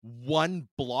one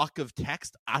block of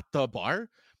text at the bar.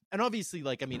 And obviously,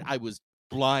 I was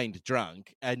blind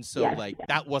drunk, and so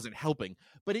that wasn't helping,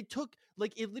 but it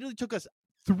literally took us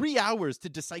 3 hours to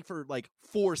decipher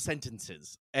 4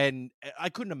 sentences, and I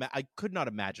could not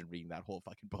imagine reading that whole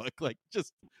fucking book.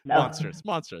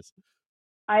 Monstrous.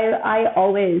 I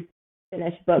always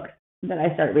finish books that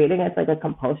I start reading. It's like a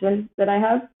compulsion that I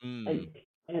have. And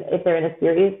if they're in a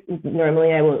series,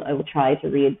 normally I will try to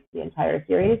read the entire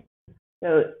series.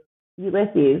 So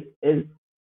Ulysses is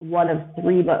one of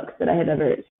 3 books that I had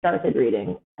ever started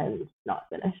reading and not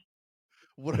finished.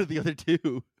 What are the other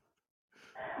 2?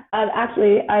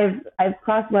 Actually, I've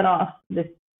crossed one off this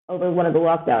over one of the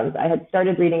lockdowns. I had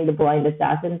started reading The Blind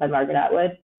Assassin by Margaret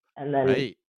Atwood, and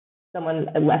then someone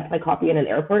left my copy in an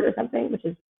airport or something, which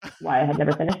is why I had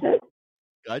never finished it.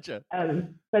 Gotcha. So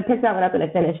I picked that one up and I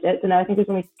finished it. So now I think there's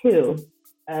only 2.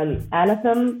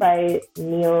 Anathema by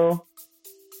Neil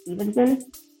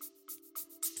Stevenson.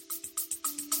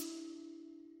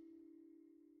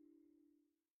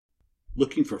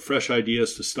 Looking for fresh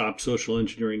ideas to stop social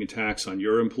engineering attacks on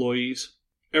your employees?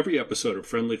 Every episode of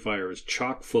Friendly Fire is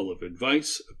chock full of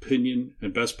advice, opinion,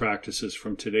 and best practices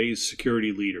from today's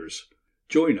security leaders.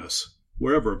 Join us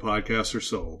wherever podcasts are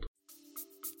sold.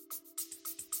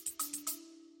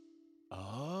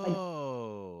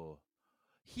 Oh.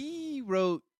 He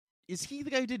wrote... Is he the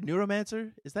guy who did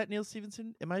Neuromancer? Is that Neil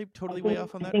Stevenson? Am I totally way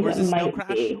off on that? Or is it Snow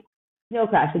Crash? Snow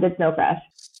Crash. It did Snow Crash.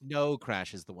 Snow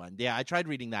Crash is the one. Yeah, I tried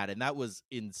reading that, and that was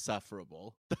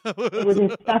insufferable. It was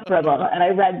insufferable, and I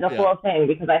read the whole thing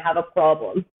because I have a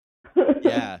problem.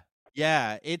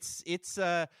 Yeah. It's it's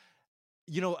that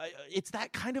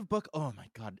kind of book. Oh my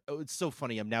God, it's so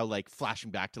funny. I'm now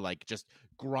flashing back to just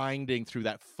grinding through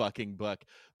that fucking book.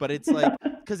 But it's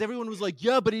because everyone was like,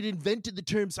 yeah, but it invented the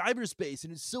term cyberspace,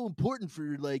 and it's so important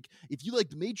for if you like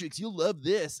the Matrix, you'll love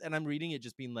this. And I'm reading it,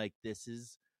 just being like, this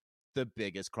is the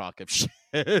biggest crock of shit.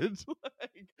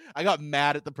 I got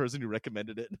mad at the person who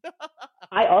recommended it.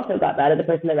 I also got mad at the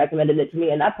person that recommended it to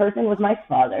me, and that person was my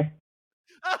father.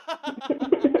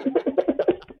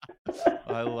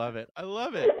 I love it.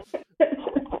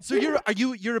 So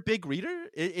you're a big reader?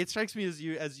 It strikes me as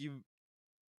you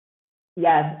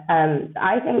Yeah.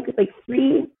 I think like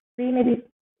maybe,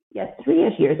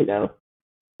 3-ish years ago.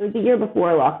 It was the year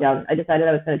before lockdown. I decided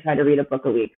I was going to try to read a book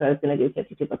a week, so I was going to do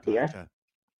 52 books a year. Gotcha.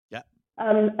 Yeah.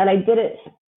 And I did it.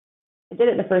 I did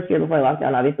it the first year before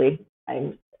lockdown. Obviously,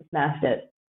 I smashed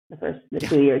it the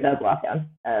 2 years of lockdown.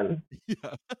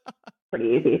 Yeah. Pretty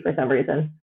easy for some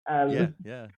reason.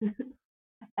 Yeah.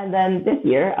 And then this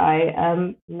year, I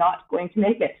am not going to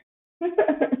make it.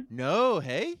 No,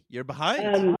 hey, you're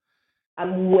behind.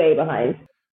 I'm way behind.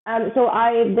 So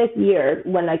this year,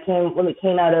 when we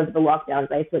came out of the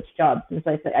lockdowns, I switched jobs, and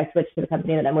so I switched to the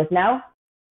company that I'm with now.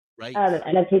 Right.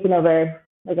 And I've taken over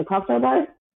like a cocktail bar.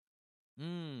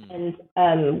 And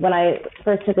when I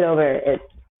first took it over, it's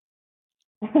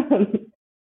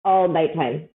all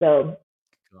nighttime. So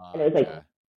and it was like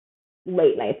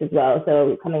late nights as well.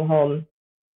 So coming home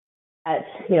at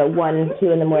 1,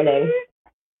 2 in the morning,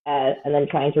 and then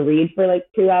trying to read for like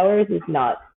 2 hours is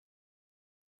not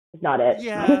it.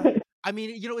 Yeah. I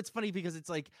mean, it's funny because it's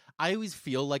like I always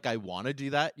feel like I want to do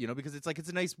that, because it's like it's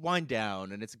a nice wind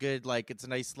down and it's good, like it's a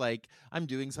nice like I'm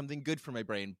doing something good for my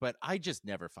brain, but I just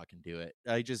never fucking do it.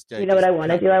 What I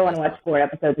want to do? I want to watch 4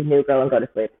 episodes of New Girl and go to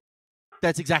sleep.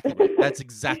 That's exactly right. That's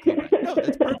exactly right. No,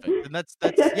 that's perfect, and that's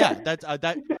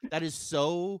that is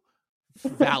so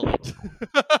valid.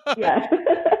 Yeah.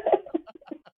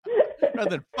 Rather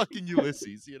than fucking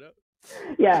Ulysses,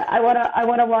 Yeah, I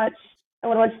wanna watch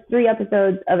 3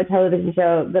 episodes of a television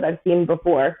show that I've seen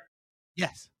before.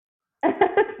 Yes. Yeah,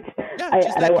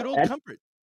 just that good old comfort.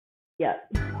 Yeah.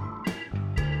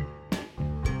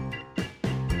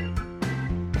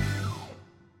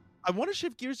 I want to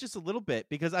shift gears just a little bit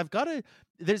because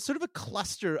there's sort of a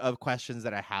cluster of questions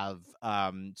that I have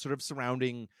sort of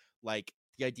surrounding like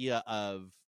the idea of,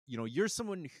 you're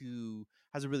someone who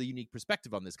has a really unique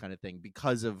perspective on this kind of thing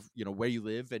because of, where you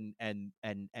live and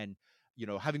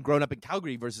having grown up in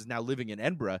Calgary versus now living in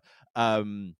Edinburgh.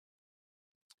 Do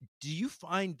you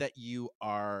find that you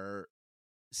are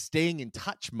staying in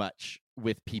touch much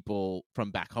with people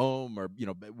from back home, or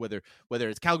whether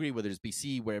it's Calgary, whether it's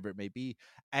BC, wherever it may be,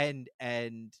 and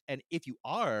if you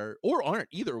are or aren't,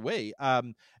 either way,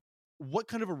 what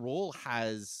kind of a role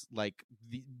has like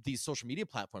these social media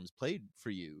platforms played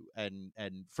for you, and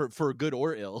for good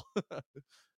or ill?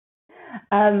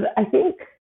 I think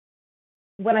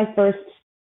when I first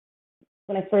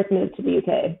moved to the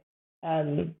UK,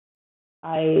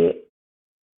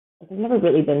 I've never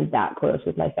really been that close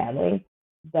with my family,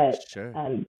 but Sure.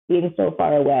 Being so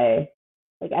far away,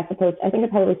 like I think I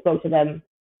probably spoke to them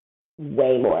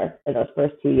way more in those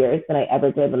first 2 years than I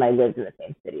ever did when I lived in the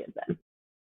same city as them.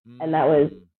 And that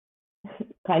was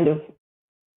kind of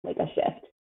like a shift.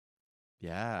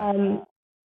 Yeah.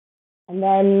 And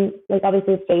then like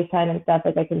obviously with FaceTime and stuff,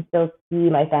 like I can still see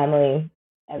my family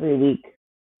every week.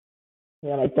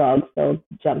 My dog still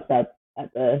jumps up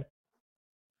at the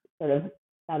sort of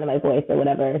sound of my voice or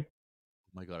whatever. Oh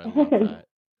my God, I love that.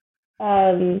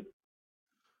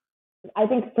 I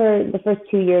think for the first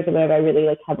 2 years or whatever, I really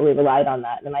like heavily relied on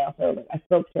that. And I also I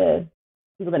spoke to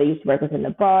people that I used to work with in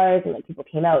the bars, and like people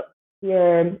came out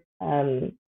here,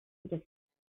 just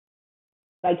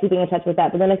by keeping in touch with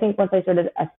that. But then I think once I sort of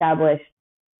established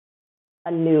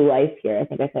a new life here, I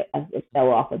think it fell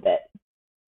off a bit.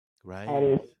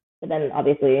 Right. But then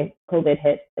obviously COVID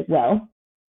hit as well.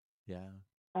 Yeah.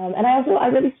 And I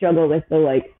really struggle with the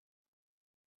like,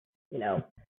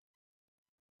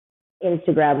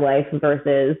 Instagram life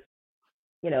versus,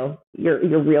 your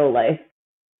real life.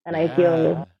 And I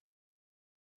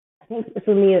think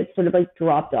for me, it's sort of like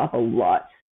dropped off a lot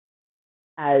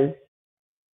because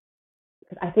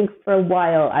I think for a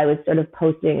while I was sort of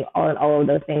posting on all of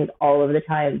those things all of the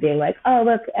time, being like, oh,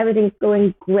 look, everything's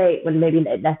going great, when maybe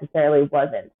it necessarily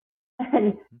wasn't.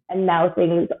 And now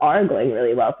things are going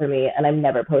really well for me, and I'm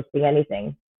never posting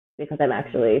anything because I'm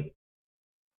actually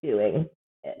doing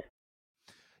it.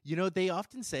 They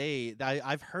often say that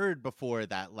I've heard before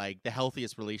that like the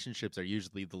healthiest relationships are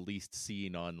usually the least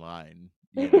seen online.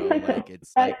 Like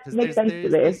it's like because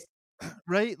there's this,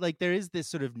 right, like there is this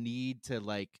sort of need to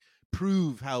like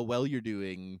prove how well you're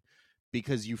doing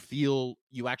because you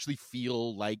actually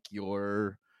feel like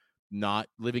you're not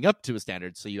living up to a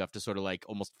standard, so you have to sort of like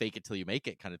almost fake it till you make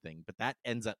it kind of thing. But that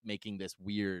ends up making this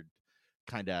weird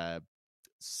kind of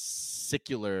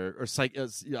secular or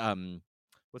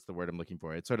what's the word I'm looking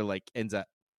for? It sort of like ends up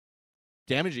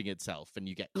damaging itself, and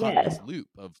you get caught in this loop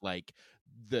of like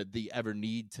the ever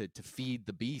need to feed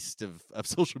the beast of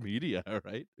social media,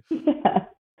 right? Yeah.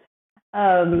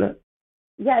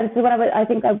 Yeah, and so when I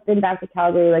think I've been back to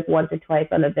Calgary like once or twice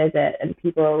on a visit, and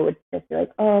people would just be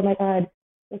like, "Oh my God,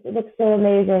 Like, it looks so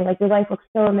amazing. Like, your life looks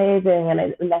so amazing. And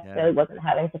I necessarily wasn't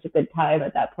having such a good time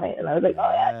at that point. And I was like,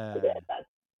 oh, yeah, it's so good. That's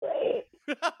great.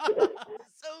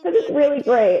 Because it's really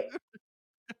great.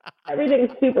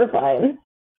 Everything's super fine.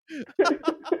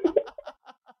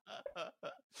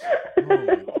 Oh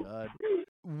my God.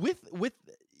 With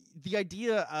the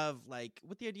idea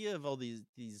of all these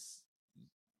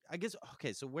I guess,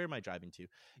 okay, so where am I driving to?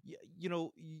 You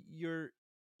know, you're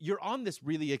on this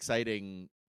really exciting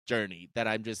journey that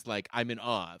I'm just like, I'm in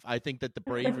awe of. I think that the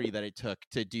bravery that it took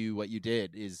to do what you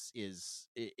did is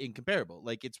incomparable.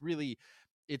 Like, it's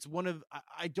one of,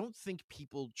 I don't think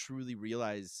people truly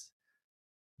realize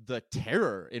the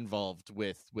terror involved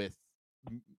with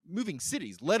moving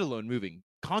cities, let alone moving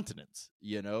continents,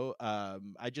 you know.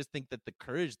 I just think that the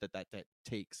courage that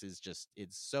takes is just,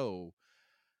 it's so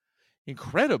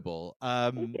incredible.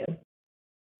 Thank you.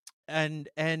 And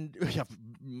yeah,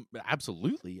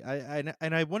 absolutely.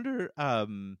 I wonder, I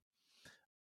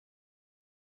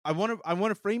want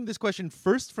to frame this question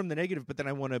first from the negative, but then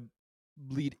I want to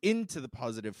lead into the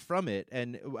positive from it.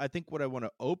 And I think what I want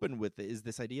to open with is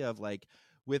this idea of, like,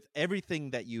 with everything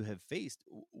that you have faced,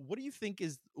 what do you think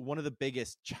is one of the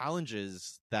biggest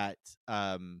challenges that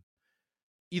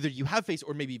either you have faced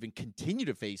or maybe even continue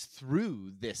to face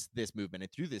through this movement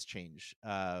and through this change?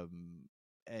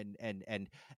 And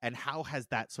how has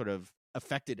that sort of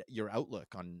affected your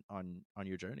outlook on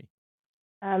your journey?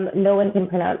 No one can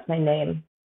pronounce my name.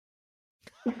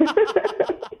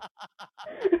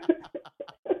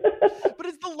 But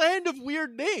it's the land of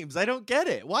weird names. I don't get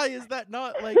it. Why is that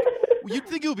not, like, you'd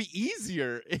think it would be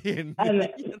easier in you know?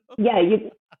 Yeah,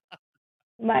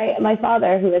 my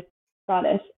father, who is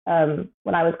Scottish,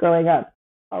 when I was growing up,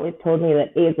 always told me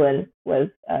that Aislin was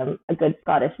a good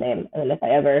Scottish name, and if I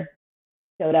ever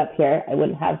showed up here, I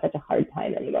wouldn't have such a hard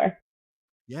time anymore.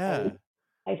 Yeah.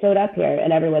 I showed up here,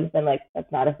 and everyone's been like,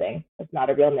 that's not a thing. That's not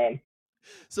a real name.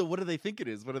 So what do they think it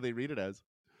is? What do they read it as?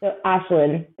 So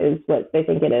Aislin is what they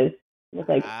think it is. With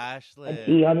like Aislin. A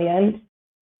G on the end.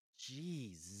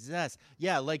 Jesus.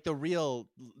 Yeah, like the real,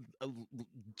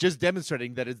 just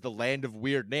demonstrating that it's the land of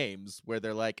weird names, where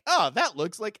they're like, oh, that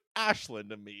looks like Aislin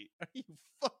to me. Are you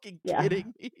fucking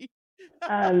kidding me?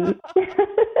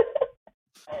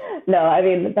 No, I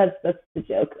mean, that's the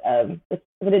joke.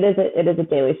 But it is a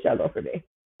daily struggle for me,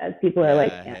 as people are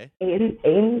like,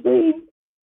 Ainsley,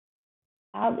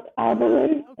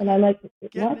 Abilene, and I'm like,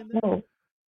 what? No.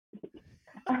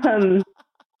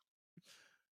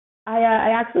 I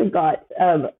actually got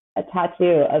a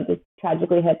tattoo of this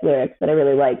Tragically Hip lyrics that I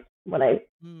really liked when I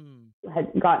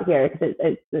had got here, because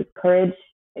it's courage.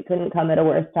 It couldn't come at a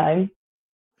worse time.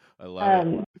 I love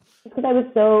it. Because I was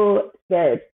so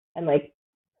scared, and like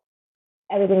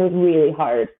everything was really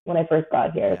hard when I first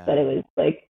got here. That it was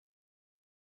like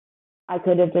I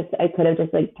could have just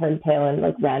like turned tail and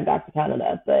like ran back to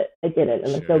Canada, but I didn't,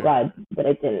 and I'm so glad that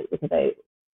I didn't, because I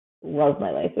love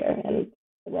my life here, and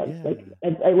I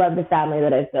love the family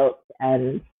that I've built,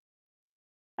 and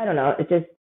I don't know, it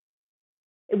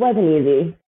wasn't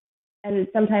easy, and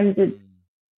sometimes it's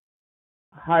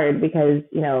hard because,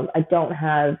 you know, I don't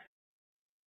have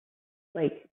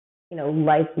like, you know,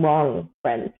 lifelong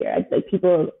friends here. Like,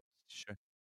 people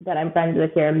that I'm friends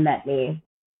with here met me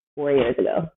 4 years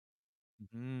ago.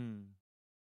 So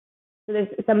there's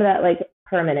some of that, like,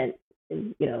 permanence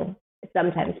is, you know, it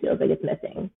sometimes feels like it's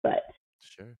missing, but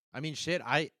I mean, shit,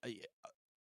 I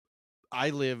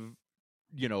live,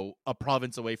 you know, a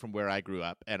province away from where I grew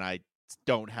up, and I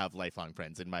don't have lifelong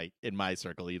friends in my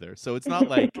circle either. So it's not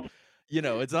like, you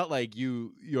know, it's not like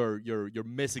you're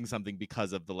missing something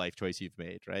because of the life choice you've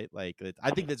made, right? Like,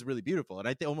 I think that's really beautiful, and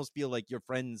I almost feel like your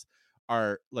friends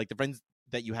are like the friends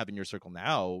that you have in your circle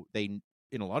now. They,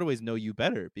 in a lot of ways, know you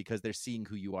better because they're seeing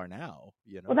who you are now.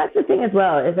 You know. Well, that's the thing as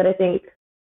well, is that I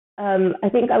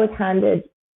think I was handed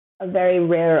a very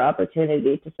rare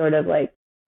opportunity to sort of like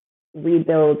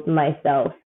rebuild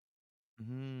myself,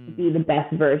 to be the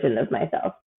best version of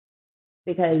myself,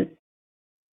 because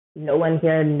no one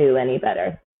here knew any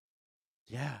better.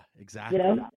 Yeah, exactly. You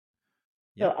know?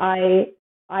 Yep. So I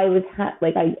was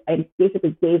I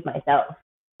basically gave myself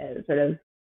a sort of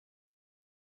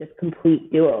just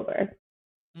complete do-over.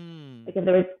 Like, if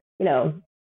there was, you know,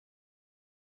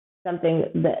 something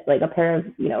that, like a pair of,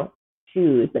 you know,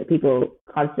 shoes that people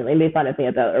constantly made fun of me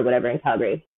about or whatever in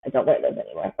Calgary, I don't wear those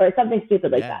anymore, or something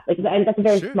stupid like that. Like, and that's a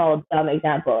very small, dumb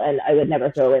example, and I would never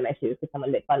throw away my shoes because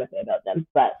someone made fun of me about them.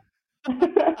 But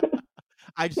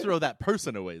I'd throw that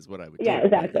person away is what I would do. Yeah,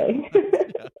 exactly.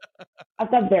 I've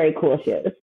got very cool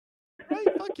shoes. Right,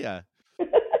 fuck yeah.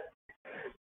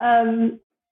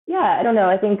 Yeah, I don't know.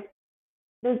 I think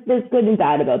there's good and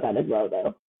bad about that as well,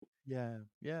 though. Yeah.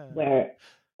 Where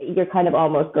you're kind of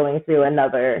almost going through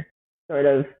another sort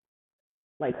of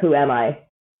like, who am I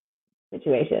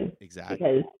situation.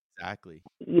 Because Exactly.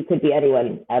 you could be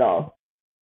anyone at all.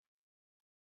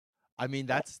 I mean,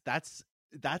 that's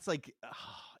like,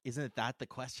 isn't that the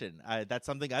question? That's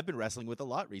something I've been wrestling with a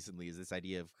lot recently, is this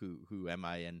idea of who am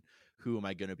I, and who am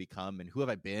I going to become, and who have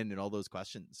I been, and all those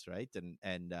questions, right?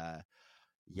 And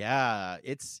yeah,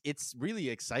 it's really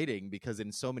exciting, because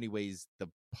in so many ways the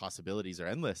possibilities are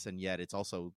endless, and yet it's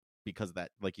also, because of that,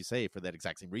 like you say, for that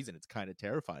exact same reason, it's kind of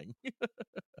terrifying.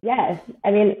 Yes,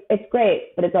 I mean, it's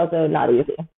great, but it's also not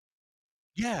easy.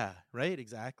 Yeah, right,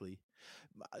 exactly.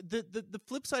 The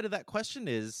flip side of that question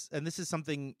is, and this is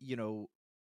something,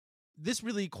 this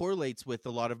really correlates with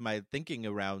a lot of my thinking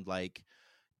around, like,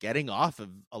 getting off of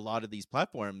a lot of these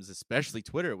platforms, especially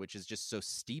Twitter, which is just so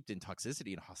steeped in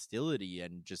toxicity and hostility,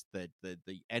 and just the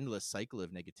endless cycle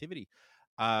of negativity,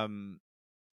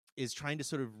 is trying to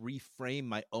sort of reframe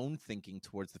my own thinking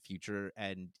towards the future.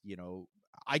 And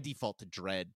I default to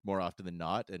dread more often than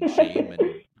not, and shame and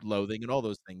loathing and all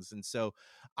those things, and so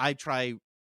I try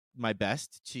my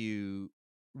best to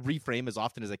reframe as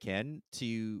often as I can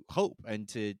to hope, and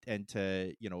to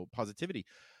positivity.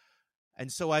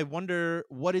 And so I wonder,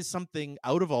 what is something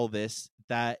out of all this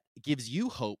that gives you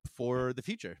hope for the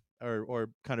future,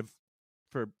 or kind of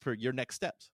for your next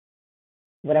steps?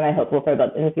 What am I hopeful for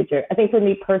about in the future? I think for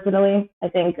me personally, I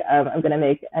think I'm going to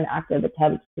make an active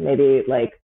attempt to maybe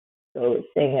like go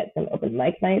sing at some open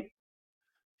mic nights.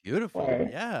 Beautiful.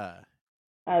 Yeah.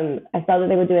 I saw that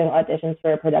they were doing auditions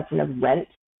for a production of Rent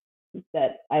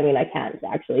that, I mean, I can't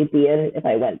actually be in if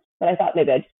I went, but I thought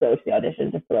maybe I'd just go to the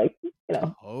audition just to, like,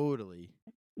 totally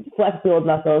flex the old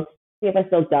muscles, see if I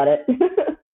still got it.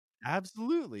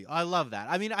 Absolutely. I love that.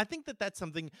 I mean, I think that that's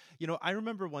something, I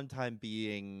remember one time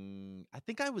I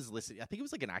think I was listening, I think it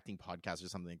was like an acting podcast or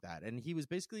something like that. And he was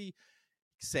basically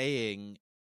saying,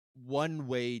 one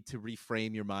way to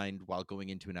reframe your mind while going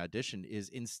into an audition is,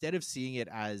 instead of seeing it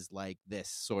as like this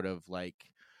sort of like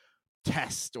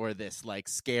test, or this like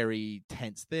scary,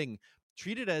 tense thing,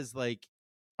 treat it as like,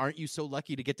 aren't you so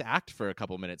lucky to get to act for a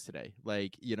couple minutes today?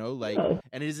 Like,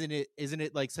 and isn't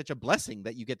it like such a blessing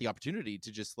that you get the opportunity to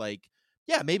just like,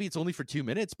 yeah, maybe it's only for 2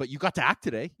 minutes, but you got to act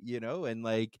today, and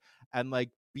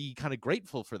be kind of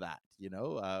grateful for that,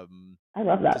 I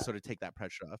love that. to sort of take that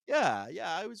pressure off. Yeah,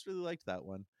 I always really liked that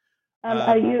one.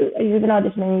 Are you been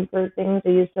auditioning for things?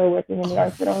 Are you still working in the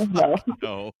arts at all?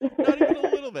 No, not even a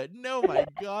little bit. No, my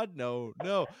God, no.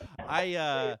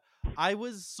 I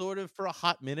was sort of, for a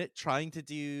hot minute, trying to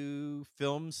do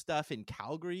film stuff in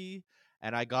Calgary,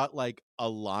 and I got like a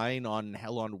line on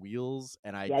Hell on Wheels,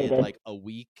 and I did like a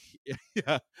week.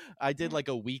 Yeah, I did like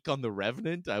a week on The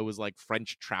Revenant. I was like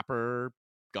French trapper,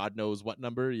 God knows what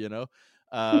number,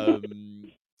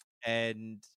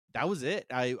 and that was it.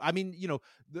 I mean,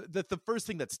 the first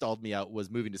thing that stalled me out was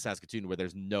moving to Saskatoon, where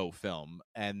there's no film,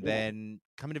 and then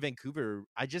coming to Vancouver,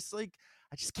 I just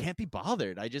can't be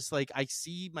bothered. I just like, I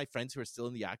see my friends who are still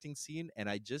in the acting scene, and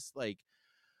I just like,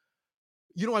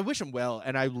 I wish them well,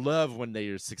 and I love when they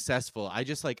are successful. I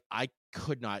just like, I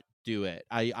could not do it.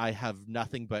 I have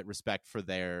nothing but respect for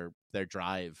their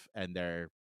drive and their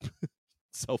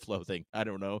self-loathing. I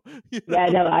don't know. Yeah,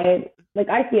 no, I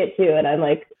see it too, and I'm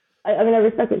like, I mean, I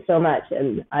respect it so much,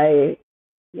 and I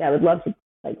would love to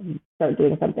like start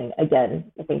doing something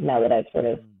again. I think now that I've sort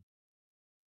of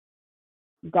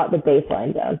got the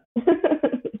baseline down.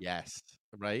 Yes,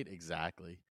 right,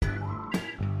 exactly.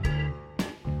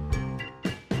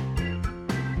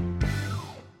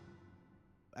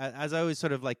 As I always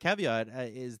sort of like caveat,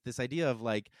 is this idea of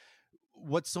like,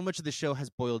 what so much of the show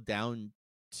has boiled down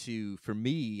to, for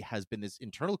me, has been this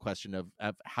internal question of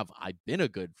have I been a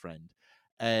good friend?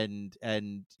 And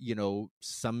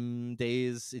some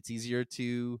days it's easier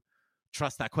to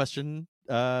trust that question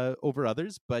over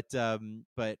others, but I've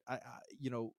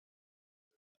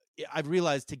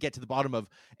realized, to get to the bottom of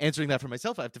answering that for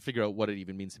myself, I have to figure out what it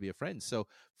even means to be a friend. So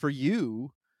for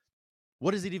you,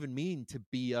 what does it even mean to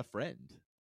be a friend?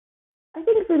 I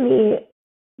think for me,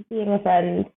 being a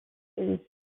friend is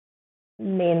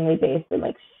mainly based on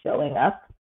like showing up.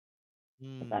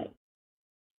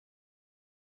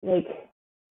 Like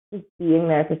just being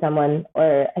there for someone,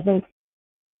 or I think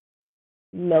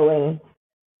knowing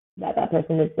that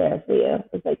person is there for you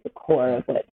is like the core of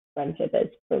what friendship is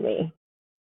for me.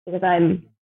 Because I'm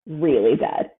really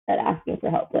bad at asking for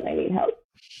help when I need help.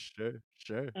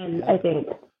 Sure. And I think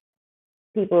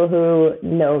people who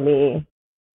know me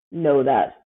know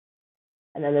that,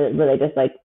 and then they just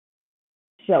like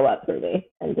show up for me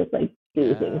and just like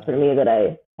do things for me that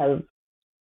I have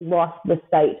lost the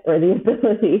sight or the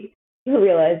ability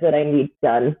realize that I need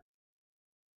done.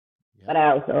 Yeah.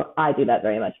 But I do that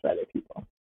very much for other people.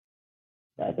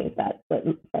 So I think that's what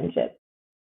friendship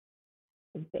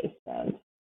is based on.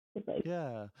 Like,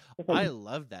 I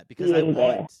love that because I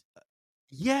want.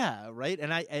 Yeah, right.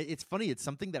 And it's funny. It's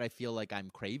something that I feel like I'm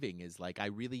craving is like,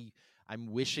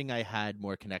 I'm wishing I had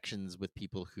more connections with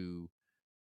people who,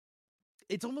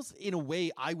 it's almost in a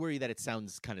way, I worry that it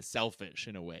sounds kind of selfish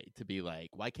in a way to be like,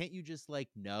 why can't you just like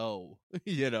know,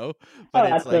 you know?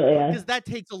 But it's like, because that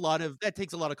takes a lot of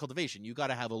cultivation. You got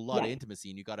to have a lot of intimacy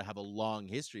and you got to have a long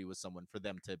history with someone for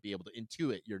them to be able to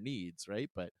intuit your needs. Right.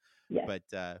 But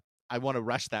I want to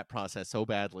rush that process so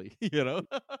badly, you know?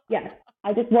 Yeah.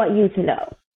 I just want you to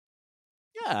know.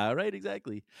 Yeah, right,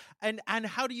 exactly. And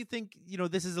how do you think,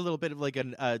 this is a little bit of like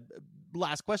a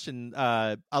last question,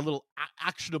 a little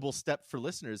actionable step for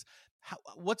listeners.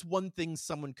 What's one thing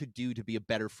someone could do to be a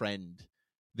better friend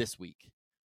this week?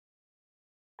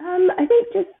 I think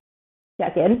just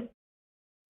check in.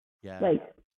 Yeah.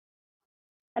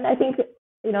 And I think,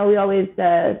 we always,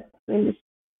 I think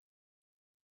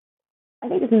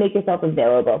just make yourself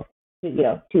available to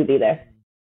be there.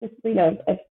 Just,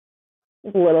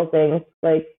 just little things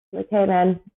like, hey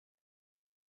man,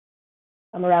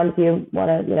 I'm around if you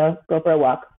want to, go for a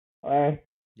walk, or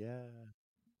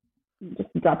just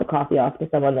drop a coffee off to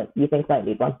someone that you think might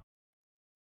need one.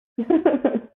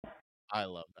 I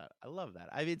love that.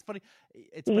 I mean, it's funny.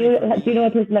 Do you know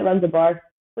a person that runs a bar?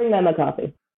 Bring them a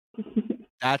coffee.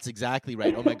 That's exactly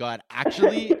right. Oh my God.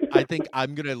 Actually, I think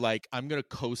I'm gonna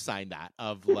co-sign that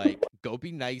of like, go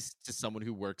be nice to someone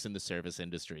who works in the service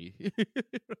industry.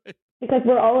 Right? Because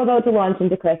we're all about to launch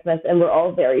into Christmas and we're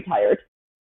all very tired.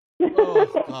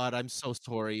 Oh God, I'm so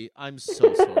sorry.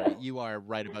 You are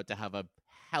right about to have a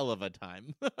hell of a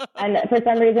time. And for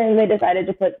some reason, they decided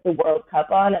to put the World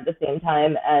Cup on at the same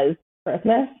time as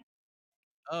Christmas.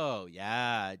 Oh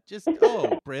yeah,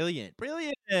 brilliant,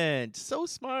 so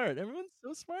smart. Everyone's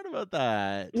so smart about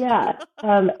that. Yeah,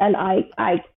 and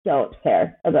I don't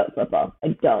care about football.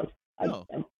 I don't. No.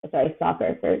 I'm sorry,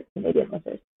 soccer for Canadian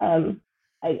listeners.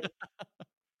 I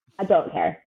don't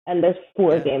care. And there's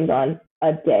 4 games on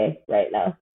a day right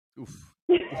now. Oof.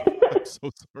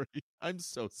 I'm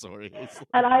so sorry.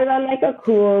 And I run like a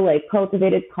cool, like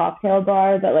cultivated cocktail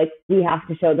bar that like we have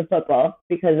to show the football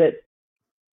because it's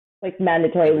like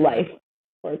mandatory life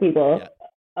for people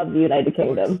of the United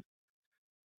Kingdom.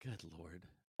 Good Lord.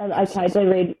 And I tried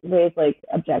to raise like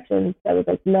objections. I was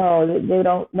like, no, they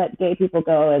don't let gay people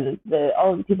go, and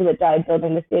all the people that died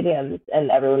building the stadiums, and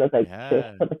everyone was like,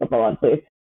 put the football on, please.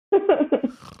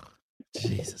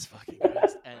 Jesus fucking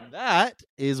Christ. And that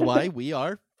is why we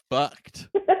are fucked.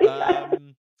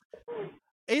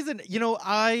 Aislin,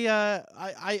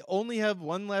 I only have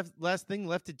one last thing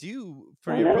left to do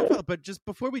for your profile, but just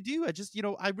before we do,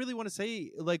 I really want to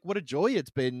say like what a joy it's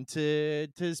been to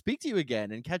speak to you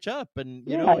again and catch up. And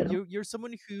you're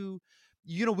someone who,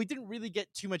 we didn't really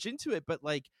get too much into it, but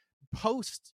like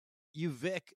post you,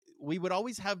 Vic, we would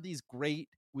always have these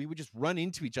we would just run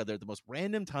into each other at the most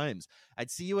random times.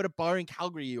 I'd see you at a bar in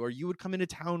Calgary, or you would come into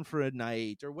town for a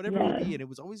night or whatever it would be. And it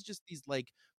was always just these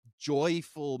like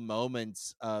joyful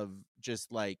moments of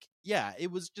just like, it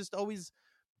was just always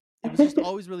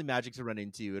really magic to run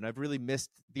into you. And I've really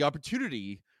missed the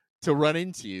opportunity to run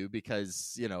into you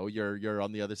because, you're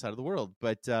on the other side of the world.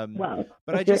 But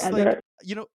I just like,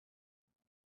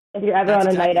 if you're ever on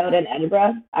a night out in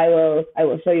Edinburgh, I will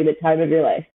show you the time of your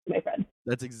life, my friend.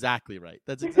 That's exactly right.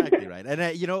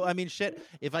 And shit.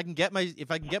 If I can get my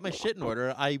shit in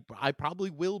order, I probably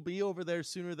will be over there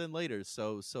sooner than later.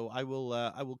 So I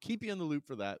will keep you in the loop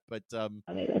for that. But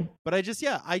amazing. But I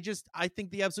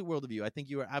think the absolute world of you. I think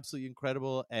you are absolutely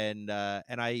incredible, and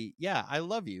I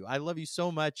love you. I love you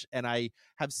so much, and I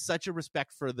have such a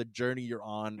respect for the journey you're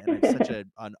on, and I have such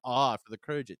an awe for the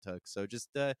courage it took. So just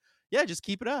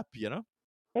keep it up.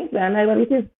 Thanks, man. I love you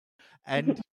too.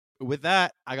 And with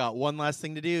that, I got one last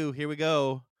thing to do. Here we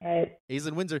go. All right.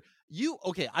 Aislin Winsor.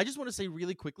 I just want to say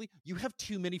really quickly, you have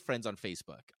too many friends on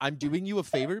Facebook. I'm doing you a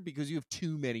favor because you have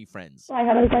too many friends. Well,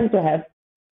 how many friends do I have?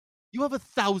 You have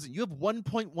 1,000. You have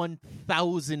 1.1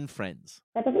 thousand friends.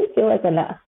 That doesn't feel like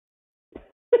enough.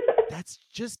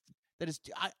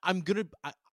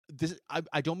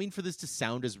 I don't mean for this to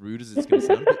sound as rude as it's going to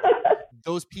sound, but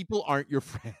those people aren't your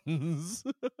friends.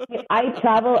 I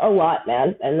travel a lot,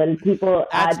 man, and then people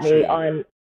add me on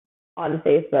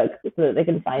Facebook so that they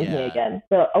can find me again.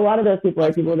 So a lot of those people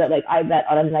are people that like I met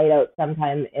on a night out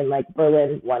sometime in like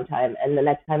Berlin one time, and the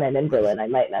next time I'm in Berlin, I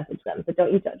might message them. But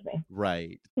don't you judge me.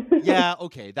 Right. Yeah,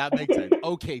 okay, that makes sense.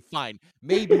 Okay, fine.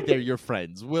 Maybe they're your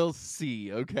friends. We'll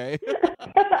see, okay?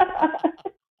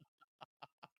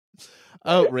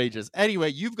 Outrageous.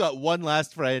 Anyway, you've got one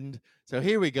last friend. So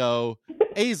here we go.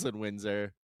 Aislin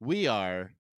Winsor. We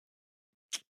are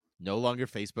no longer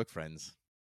Facebook friends.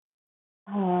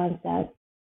 Oh, I'm sad.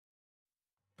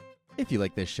 If you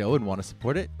like this show and want to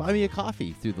support it, buy me a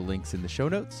coffee through the links in the show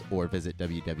notes or visit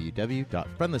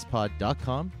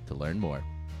www.friendlesspod.com to learn more.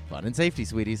 Fun and safety,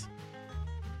 sweeties.